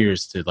few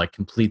years to like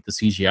complete the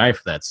CGI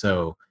for that.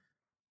 So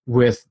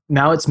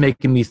now it's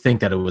making me think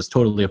that it was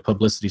totally a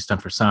publicity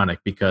stunt for Sonic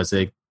because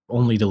they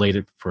only delayed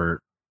it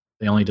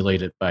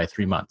by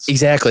 3 months.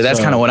 Exactly. That's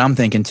kind of what I'm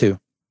thinking too.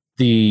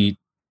 The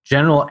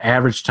general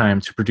average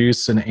time to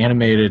produce an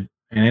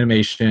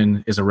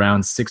animation is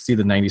around 60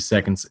 to 90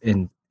 seconds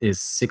and is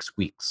 6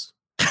 weeks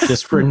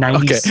just for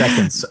 90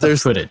 seconds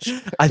of footage.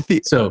 I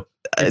think so.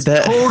 It's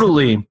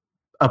totally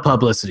a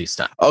publicity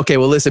stunt. Okay,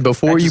 well, listen.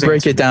 Before you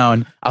break it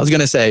down, I was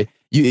gonna say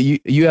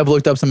you have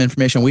looked up some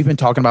information. We've been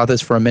talking about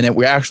this for a minute.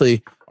 We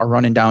actually are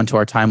running down to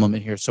our time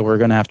limit here, so we're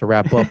gonna have to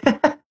wrap up.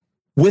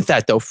 With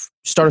that though,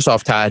 start us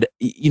off, Todd.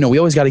 We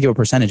always got to give a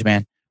percentage,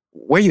 man.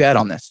 Where are you at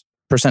on this,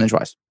 percentage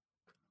wise?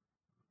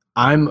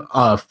 I'm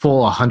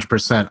full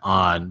 100%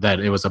 on that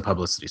it was a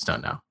publicity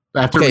stunt now.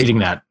 After reading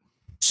that.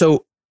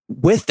 So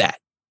with that,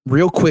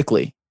 real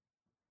quickly,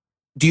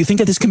 do you think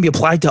that this can be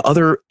applied to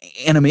other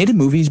animated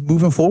movies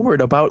moving forward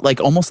about like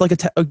almost like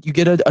you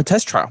get a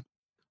test trial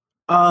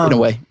in a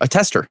way, a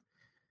tester?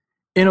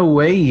 In a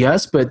way,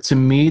 yes. But to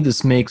me,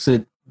 this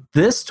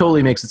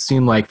totally makes it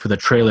seem like for the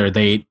trailer,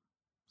 they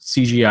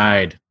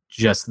CGI'd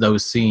just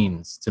those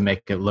scenes to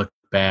make it look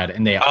bad,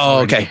 and they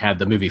already had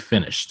the movie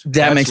finished.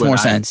 That makes more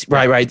sense.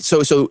 Right.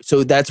 So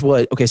that's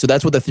what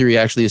the theory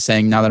actually is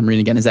saying now that I'm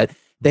reading again is that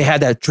they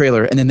had that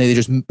trailer and then they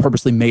just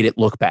purposely made it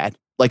look bad.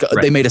 Like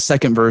they made a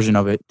second version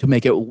of it to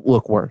make it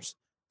look worse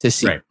to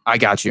see. Right. I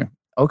got you.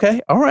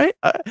 Okay. All right.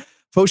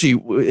 Foshi,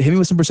 hit me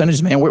with some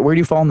percentages, man. Where do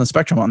you fall on the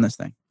spectrum on this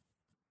thing?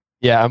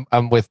 Yeah,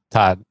 I'm with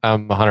Todd.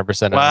 I'm 100% on this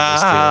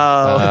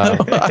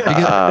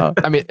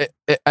too. I mean,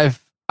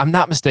 I'm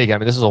not mistaken. I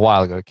mean, this was a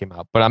while ago it came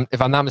out, but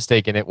if I'm not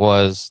mistaken,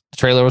 the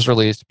trailer was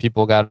released.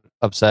 People got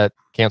upset,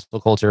 cancel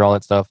culture, all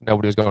that stuff.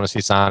 Nobody was going to see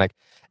Sonic.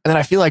 And then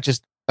I feel like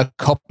just a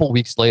couple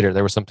weeks later,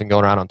 there was something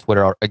going around on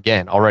Twitter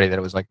again already that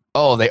it was like,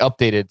 oh, they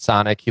updated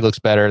Sonic. He looks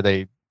better.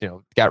 They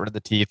got rid of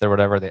the teeth or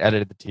whatever. They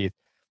edited the teeth.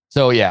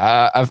 So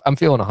yeah, I'm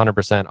feeling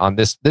 100% on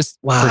this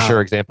for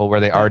sure example where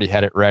they already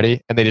had it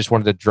ready and they just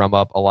wanted to drum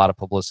up a lot of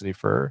publicity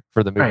for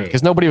the movie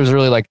because nobody was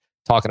really like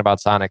talking about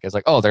Sonic as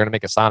like, oh, they're going to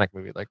make a Sonic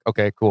movie. Like,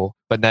 okay, cool.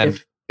 But then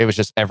it was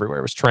just everywhere.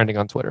 It was trending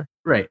on Twitter.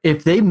 Right.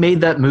 If they made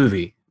that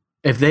movie,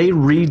 if they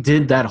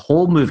redid that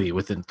whole movie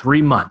within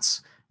 3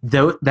 months,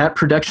 that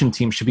production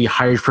team should be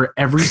hired for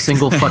every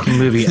single fucking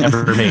movie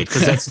ever made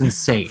because that's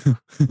insane.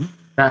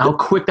 How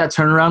quick that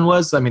turnaround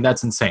was, I mean,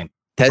 that's insane.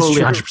 That's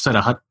totally 100%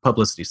 a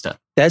publicity stunt.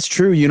 That's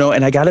true,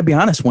 and I got to be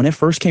honest, when it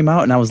first came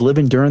out and I was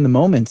living during the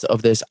moments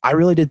of this, I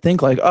really did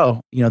think like, oh,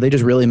 they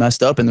just really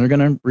messed up and they're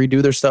going to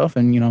redo their stuff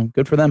and,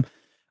 good for them.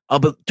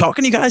 But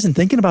talking to you guys and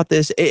thinking about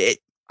this, I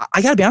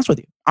got to be honest with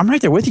you. I'm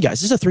right there with you guys.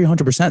 This is a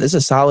 300%. This is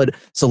a solid,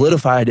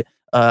 solidified,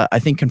 I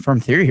think,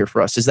 confirmed theory here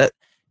for us is that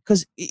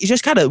because you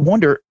just kind of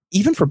wonder,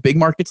 even for big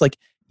markets, like,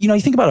 you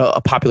think about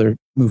a popular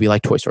movie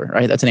like Toy Story,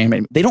 right? That's an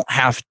animated. They don't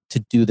have to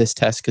do this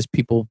test because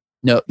people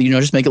know,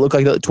 just make it look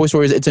like the Toy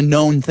Story it's a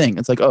known thing.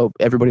 It's like, oh,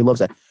 everybody loves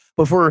that.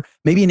 But for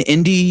maybe an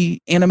indie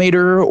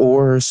animator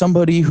or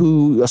somebody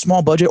a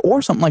small budget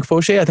or something like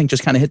Fauché, I think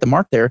just kind of hit the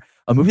mark there.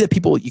 A movie that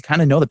you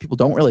kind of know that people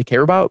don't really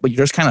care about, but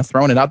you're just kind of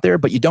throwing it out there,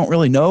 but you don't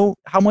really know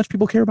how much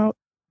people care about.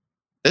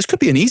 this could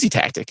be an easy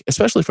tactic,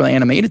 especially for the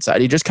animated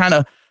side. You just kind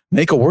of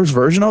make a worse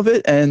version of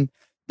it, and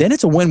then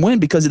it's a win-win,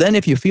 because then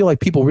if you feel like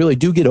people really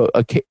do get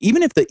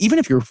even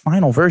if your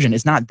final version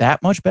is not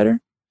that much better,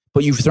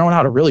 but you've thrown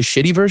out a really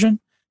shitty version,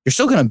 you're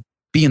still going to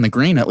be in the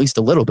green at least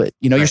a little bit.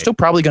 You know, You're still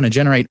probably going to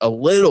generate a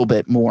little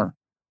bit more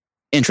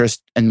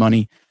interest and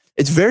money.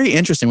 It's very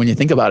interesting when you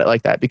think about it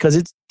like that, because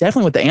it's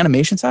definitely with the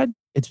animation side,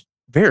 it's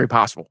very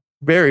possible.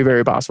 Very,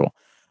 very possible.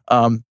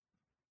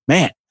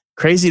 Man,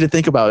 crazy to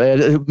think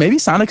about. Maybe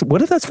Sonic,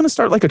 what if that's going to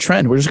start like a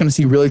trend? We're just going to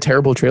see really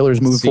terrible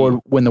trailers moving forward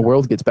when the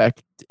world gets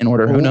back in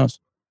order. Who knows?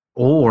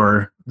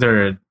 Or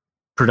their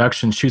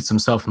production shoots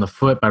himself in the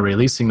foot by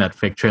releasing that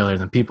fake trailer,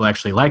 and people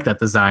actually like that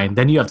design.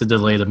 Then you have to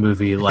delay the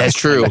movie that's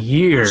true. a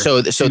year.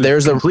 So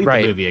there's the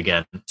movie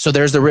again. So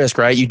there's the risk,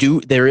 right?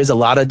 There is a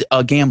lot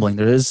of gambling.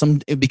 There is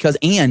some, because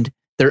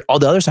all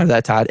the other side of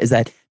that, Todd, is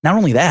that not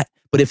only that,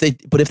 but if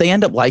they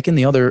end up liking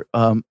the other,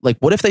 like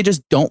what if they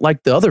just don't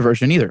like the other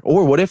version either?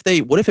 Or what if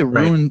it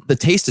ruined, the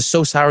taste is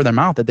so sour in their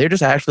mouth that they're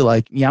just actually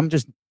like, yeah, I'm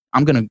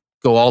going to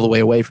go all the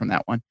way away from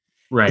that one.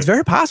 Right. It's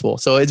very possible.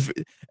 So it's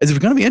going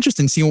to be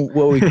interesting to see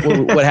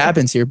what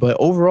happens here. But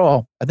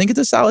overall, I think it's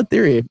a solid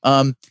theory.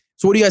 So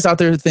what do you guys out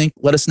there think?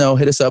 Let us know.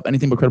 Hit us up,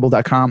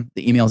 anythingbutcredible.com.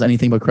 The email is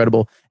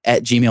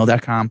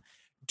anythingbutcredible@gmail.com.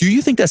 Do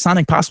you think that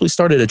Sonic possibly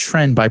started a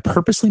trend by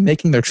purposely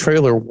making their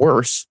trailer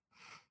worse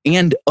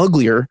and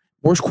uglier,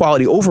 worse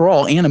quality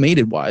overall,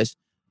 animated wise,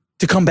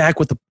 to come back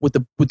with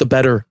the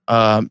better,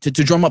 to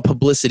drum up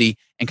publicity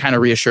and kind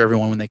of reassure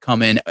everyone when they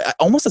come in,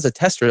 almost as a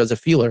tester, as a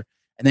feeler,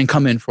 and then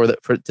come in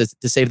to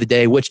save the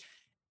day, which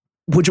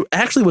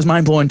actually was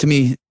mind blowing to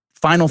me.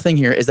 Final thing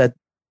here is that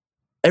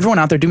everyone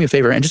out there, do me a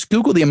favor and just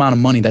Google the amount of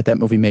money that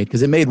movie made,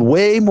 because it made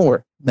way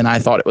more than I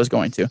thought it was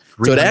going to.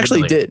 So it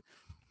actually did.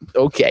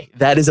 Okay,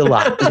 that is a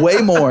lot. Way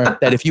more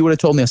that if you would have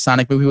told me a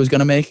Sonic movie was going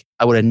to make,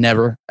 I would have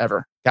never,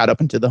 ever got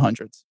up into the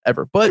hundreds,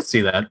 ever. But I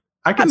see that.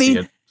 I can see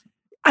it.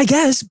 I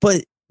guess,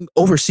 but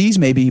overseas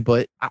maybe,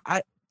 but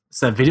it's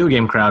that video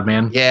game crowd,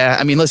 man. Yeah,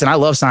 I mean, listen, I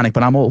love Sonic,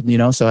 but I'm old,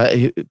 so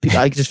I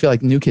just feel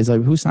like new kids,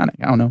 like, who's Sonic?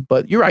 I don't know.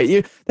 But you're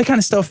right. That kind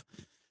of stuff,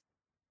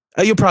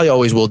 you probably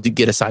always will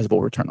get a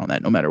sizable return on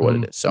that, no matter what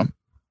it is. So,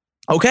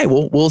 okay,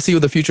 we'll see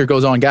what the future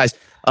goes on. Guys,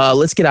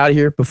 let's get out of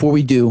here. Before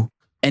we do,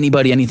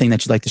 anything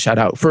that you'd like to shout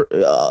out for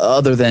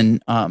other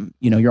than,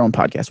 your own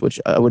podcast, which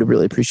I would have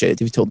really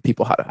appreciated if you told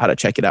people how to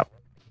check it out.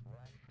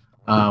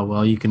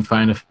 Well, you can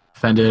find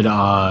Offended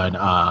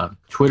on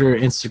Twitter,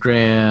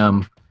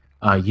 Instagram,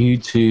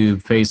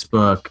 YouTube,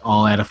 Facebook,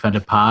 all at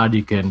Offended Pod.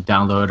 You can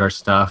download our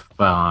stuff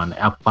on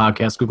Apple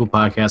Podcasts, Google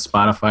Podcasts,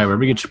 Spotify,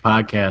 wherever you get your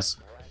podcasts.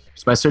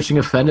 Just by searching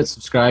Offended,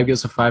 subscribe, give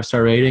us a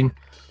 5-star rating.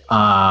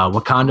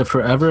 Wakanda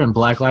forever and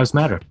Black Lives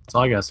Matter. That's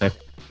all I gotta say.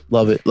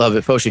 Love it,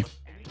 Foshi.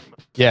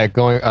 Yeah,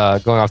 going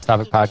off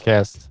topic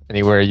podcast,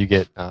 anywhere you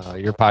get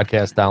your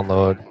podcast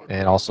download,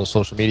 and also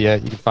social media.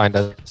 You can find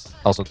us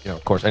also,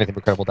 of course,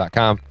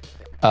 anythingbutcredible.com.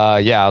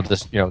 I'll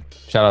just,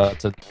 shout out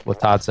to what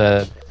Todd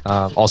said.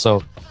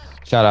 Also,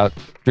 shout out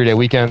 3-day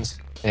weekends,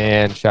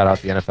 and shout out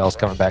the NFL's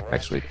coming back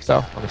next week.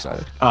 So I'm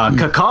excited.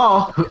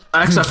 Call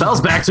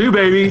XFL's back too,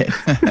 baby.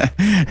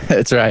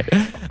 That's right.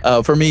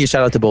 For me,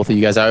 shout out to both of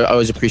you guys. I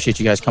always appreciate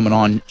you guys coming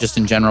on just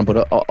in general,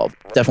 but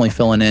definitely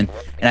filling in.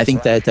 And I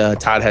think that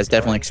Todd has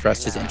definitely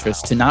expressed his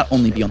interest to not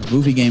only be on the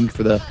movie game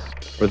for the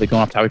Going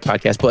Off Topic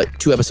podcast, but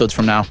 2 episodes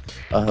from now,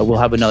 we'll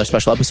have another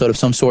special episode of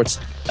some sorts.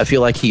 I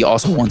feel like he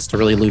also wants to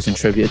really lose in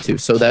trivia too.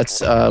 So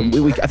that's I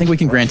think we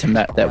can grant him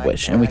that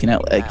wish, and we can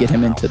get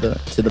him into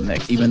the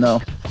mix, even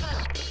though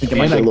I think it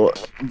might be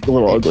a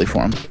little ugly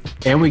for him.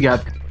 And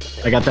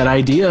I got that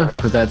idea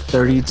for that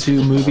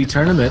 32 movie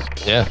tournament.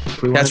 Yeah,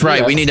 that's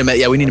right. We need to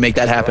make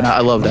that happen. I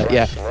love that.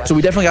 Yeah. So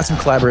we definitely got some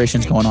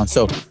collaborations going on.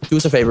 So do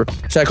us a favor,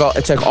 check all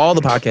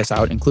the podcasts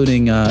out,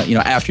 including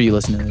after you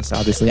listen to this,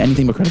 obviously,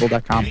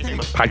 anythingbutcredible.com,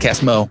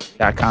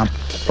 podcastmo.com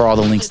for all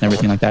the links and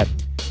everything like that.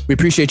 We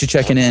appreciate you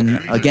checking in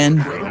again,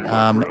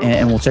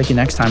 and we'll check you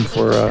next time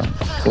for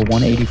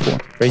 184.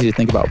 Crazy to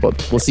think about,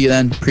 but we'll see you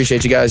then.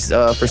 Appreciate you guys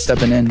for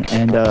stepping in,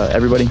 and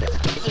everybody,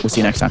 we'll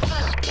see you next time.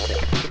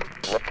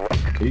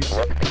 Peace.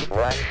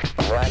 Right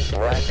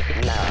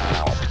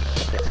now.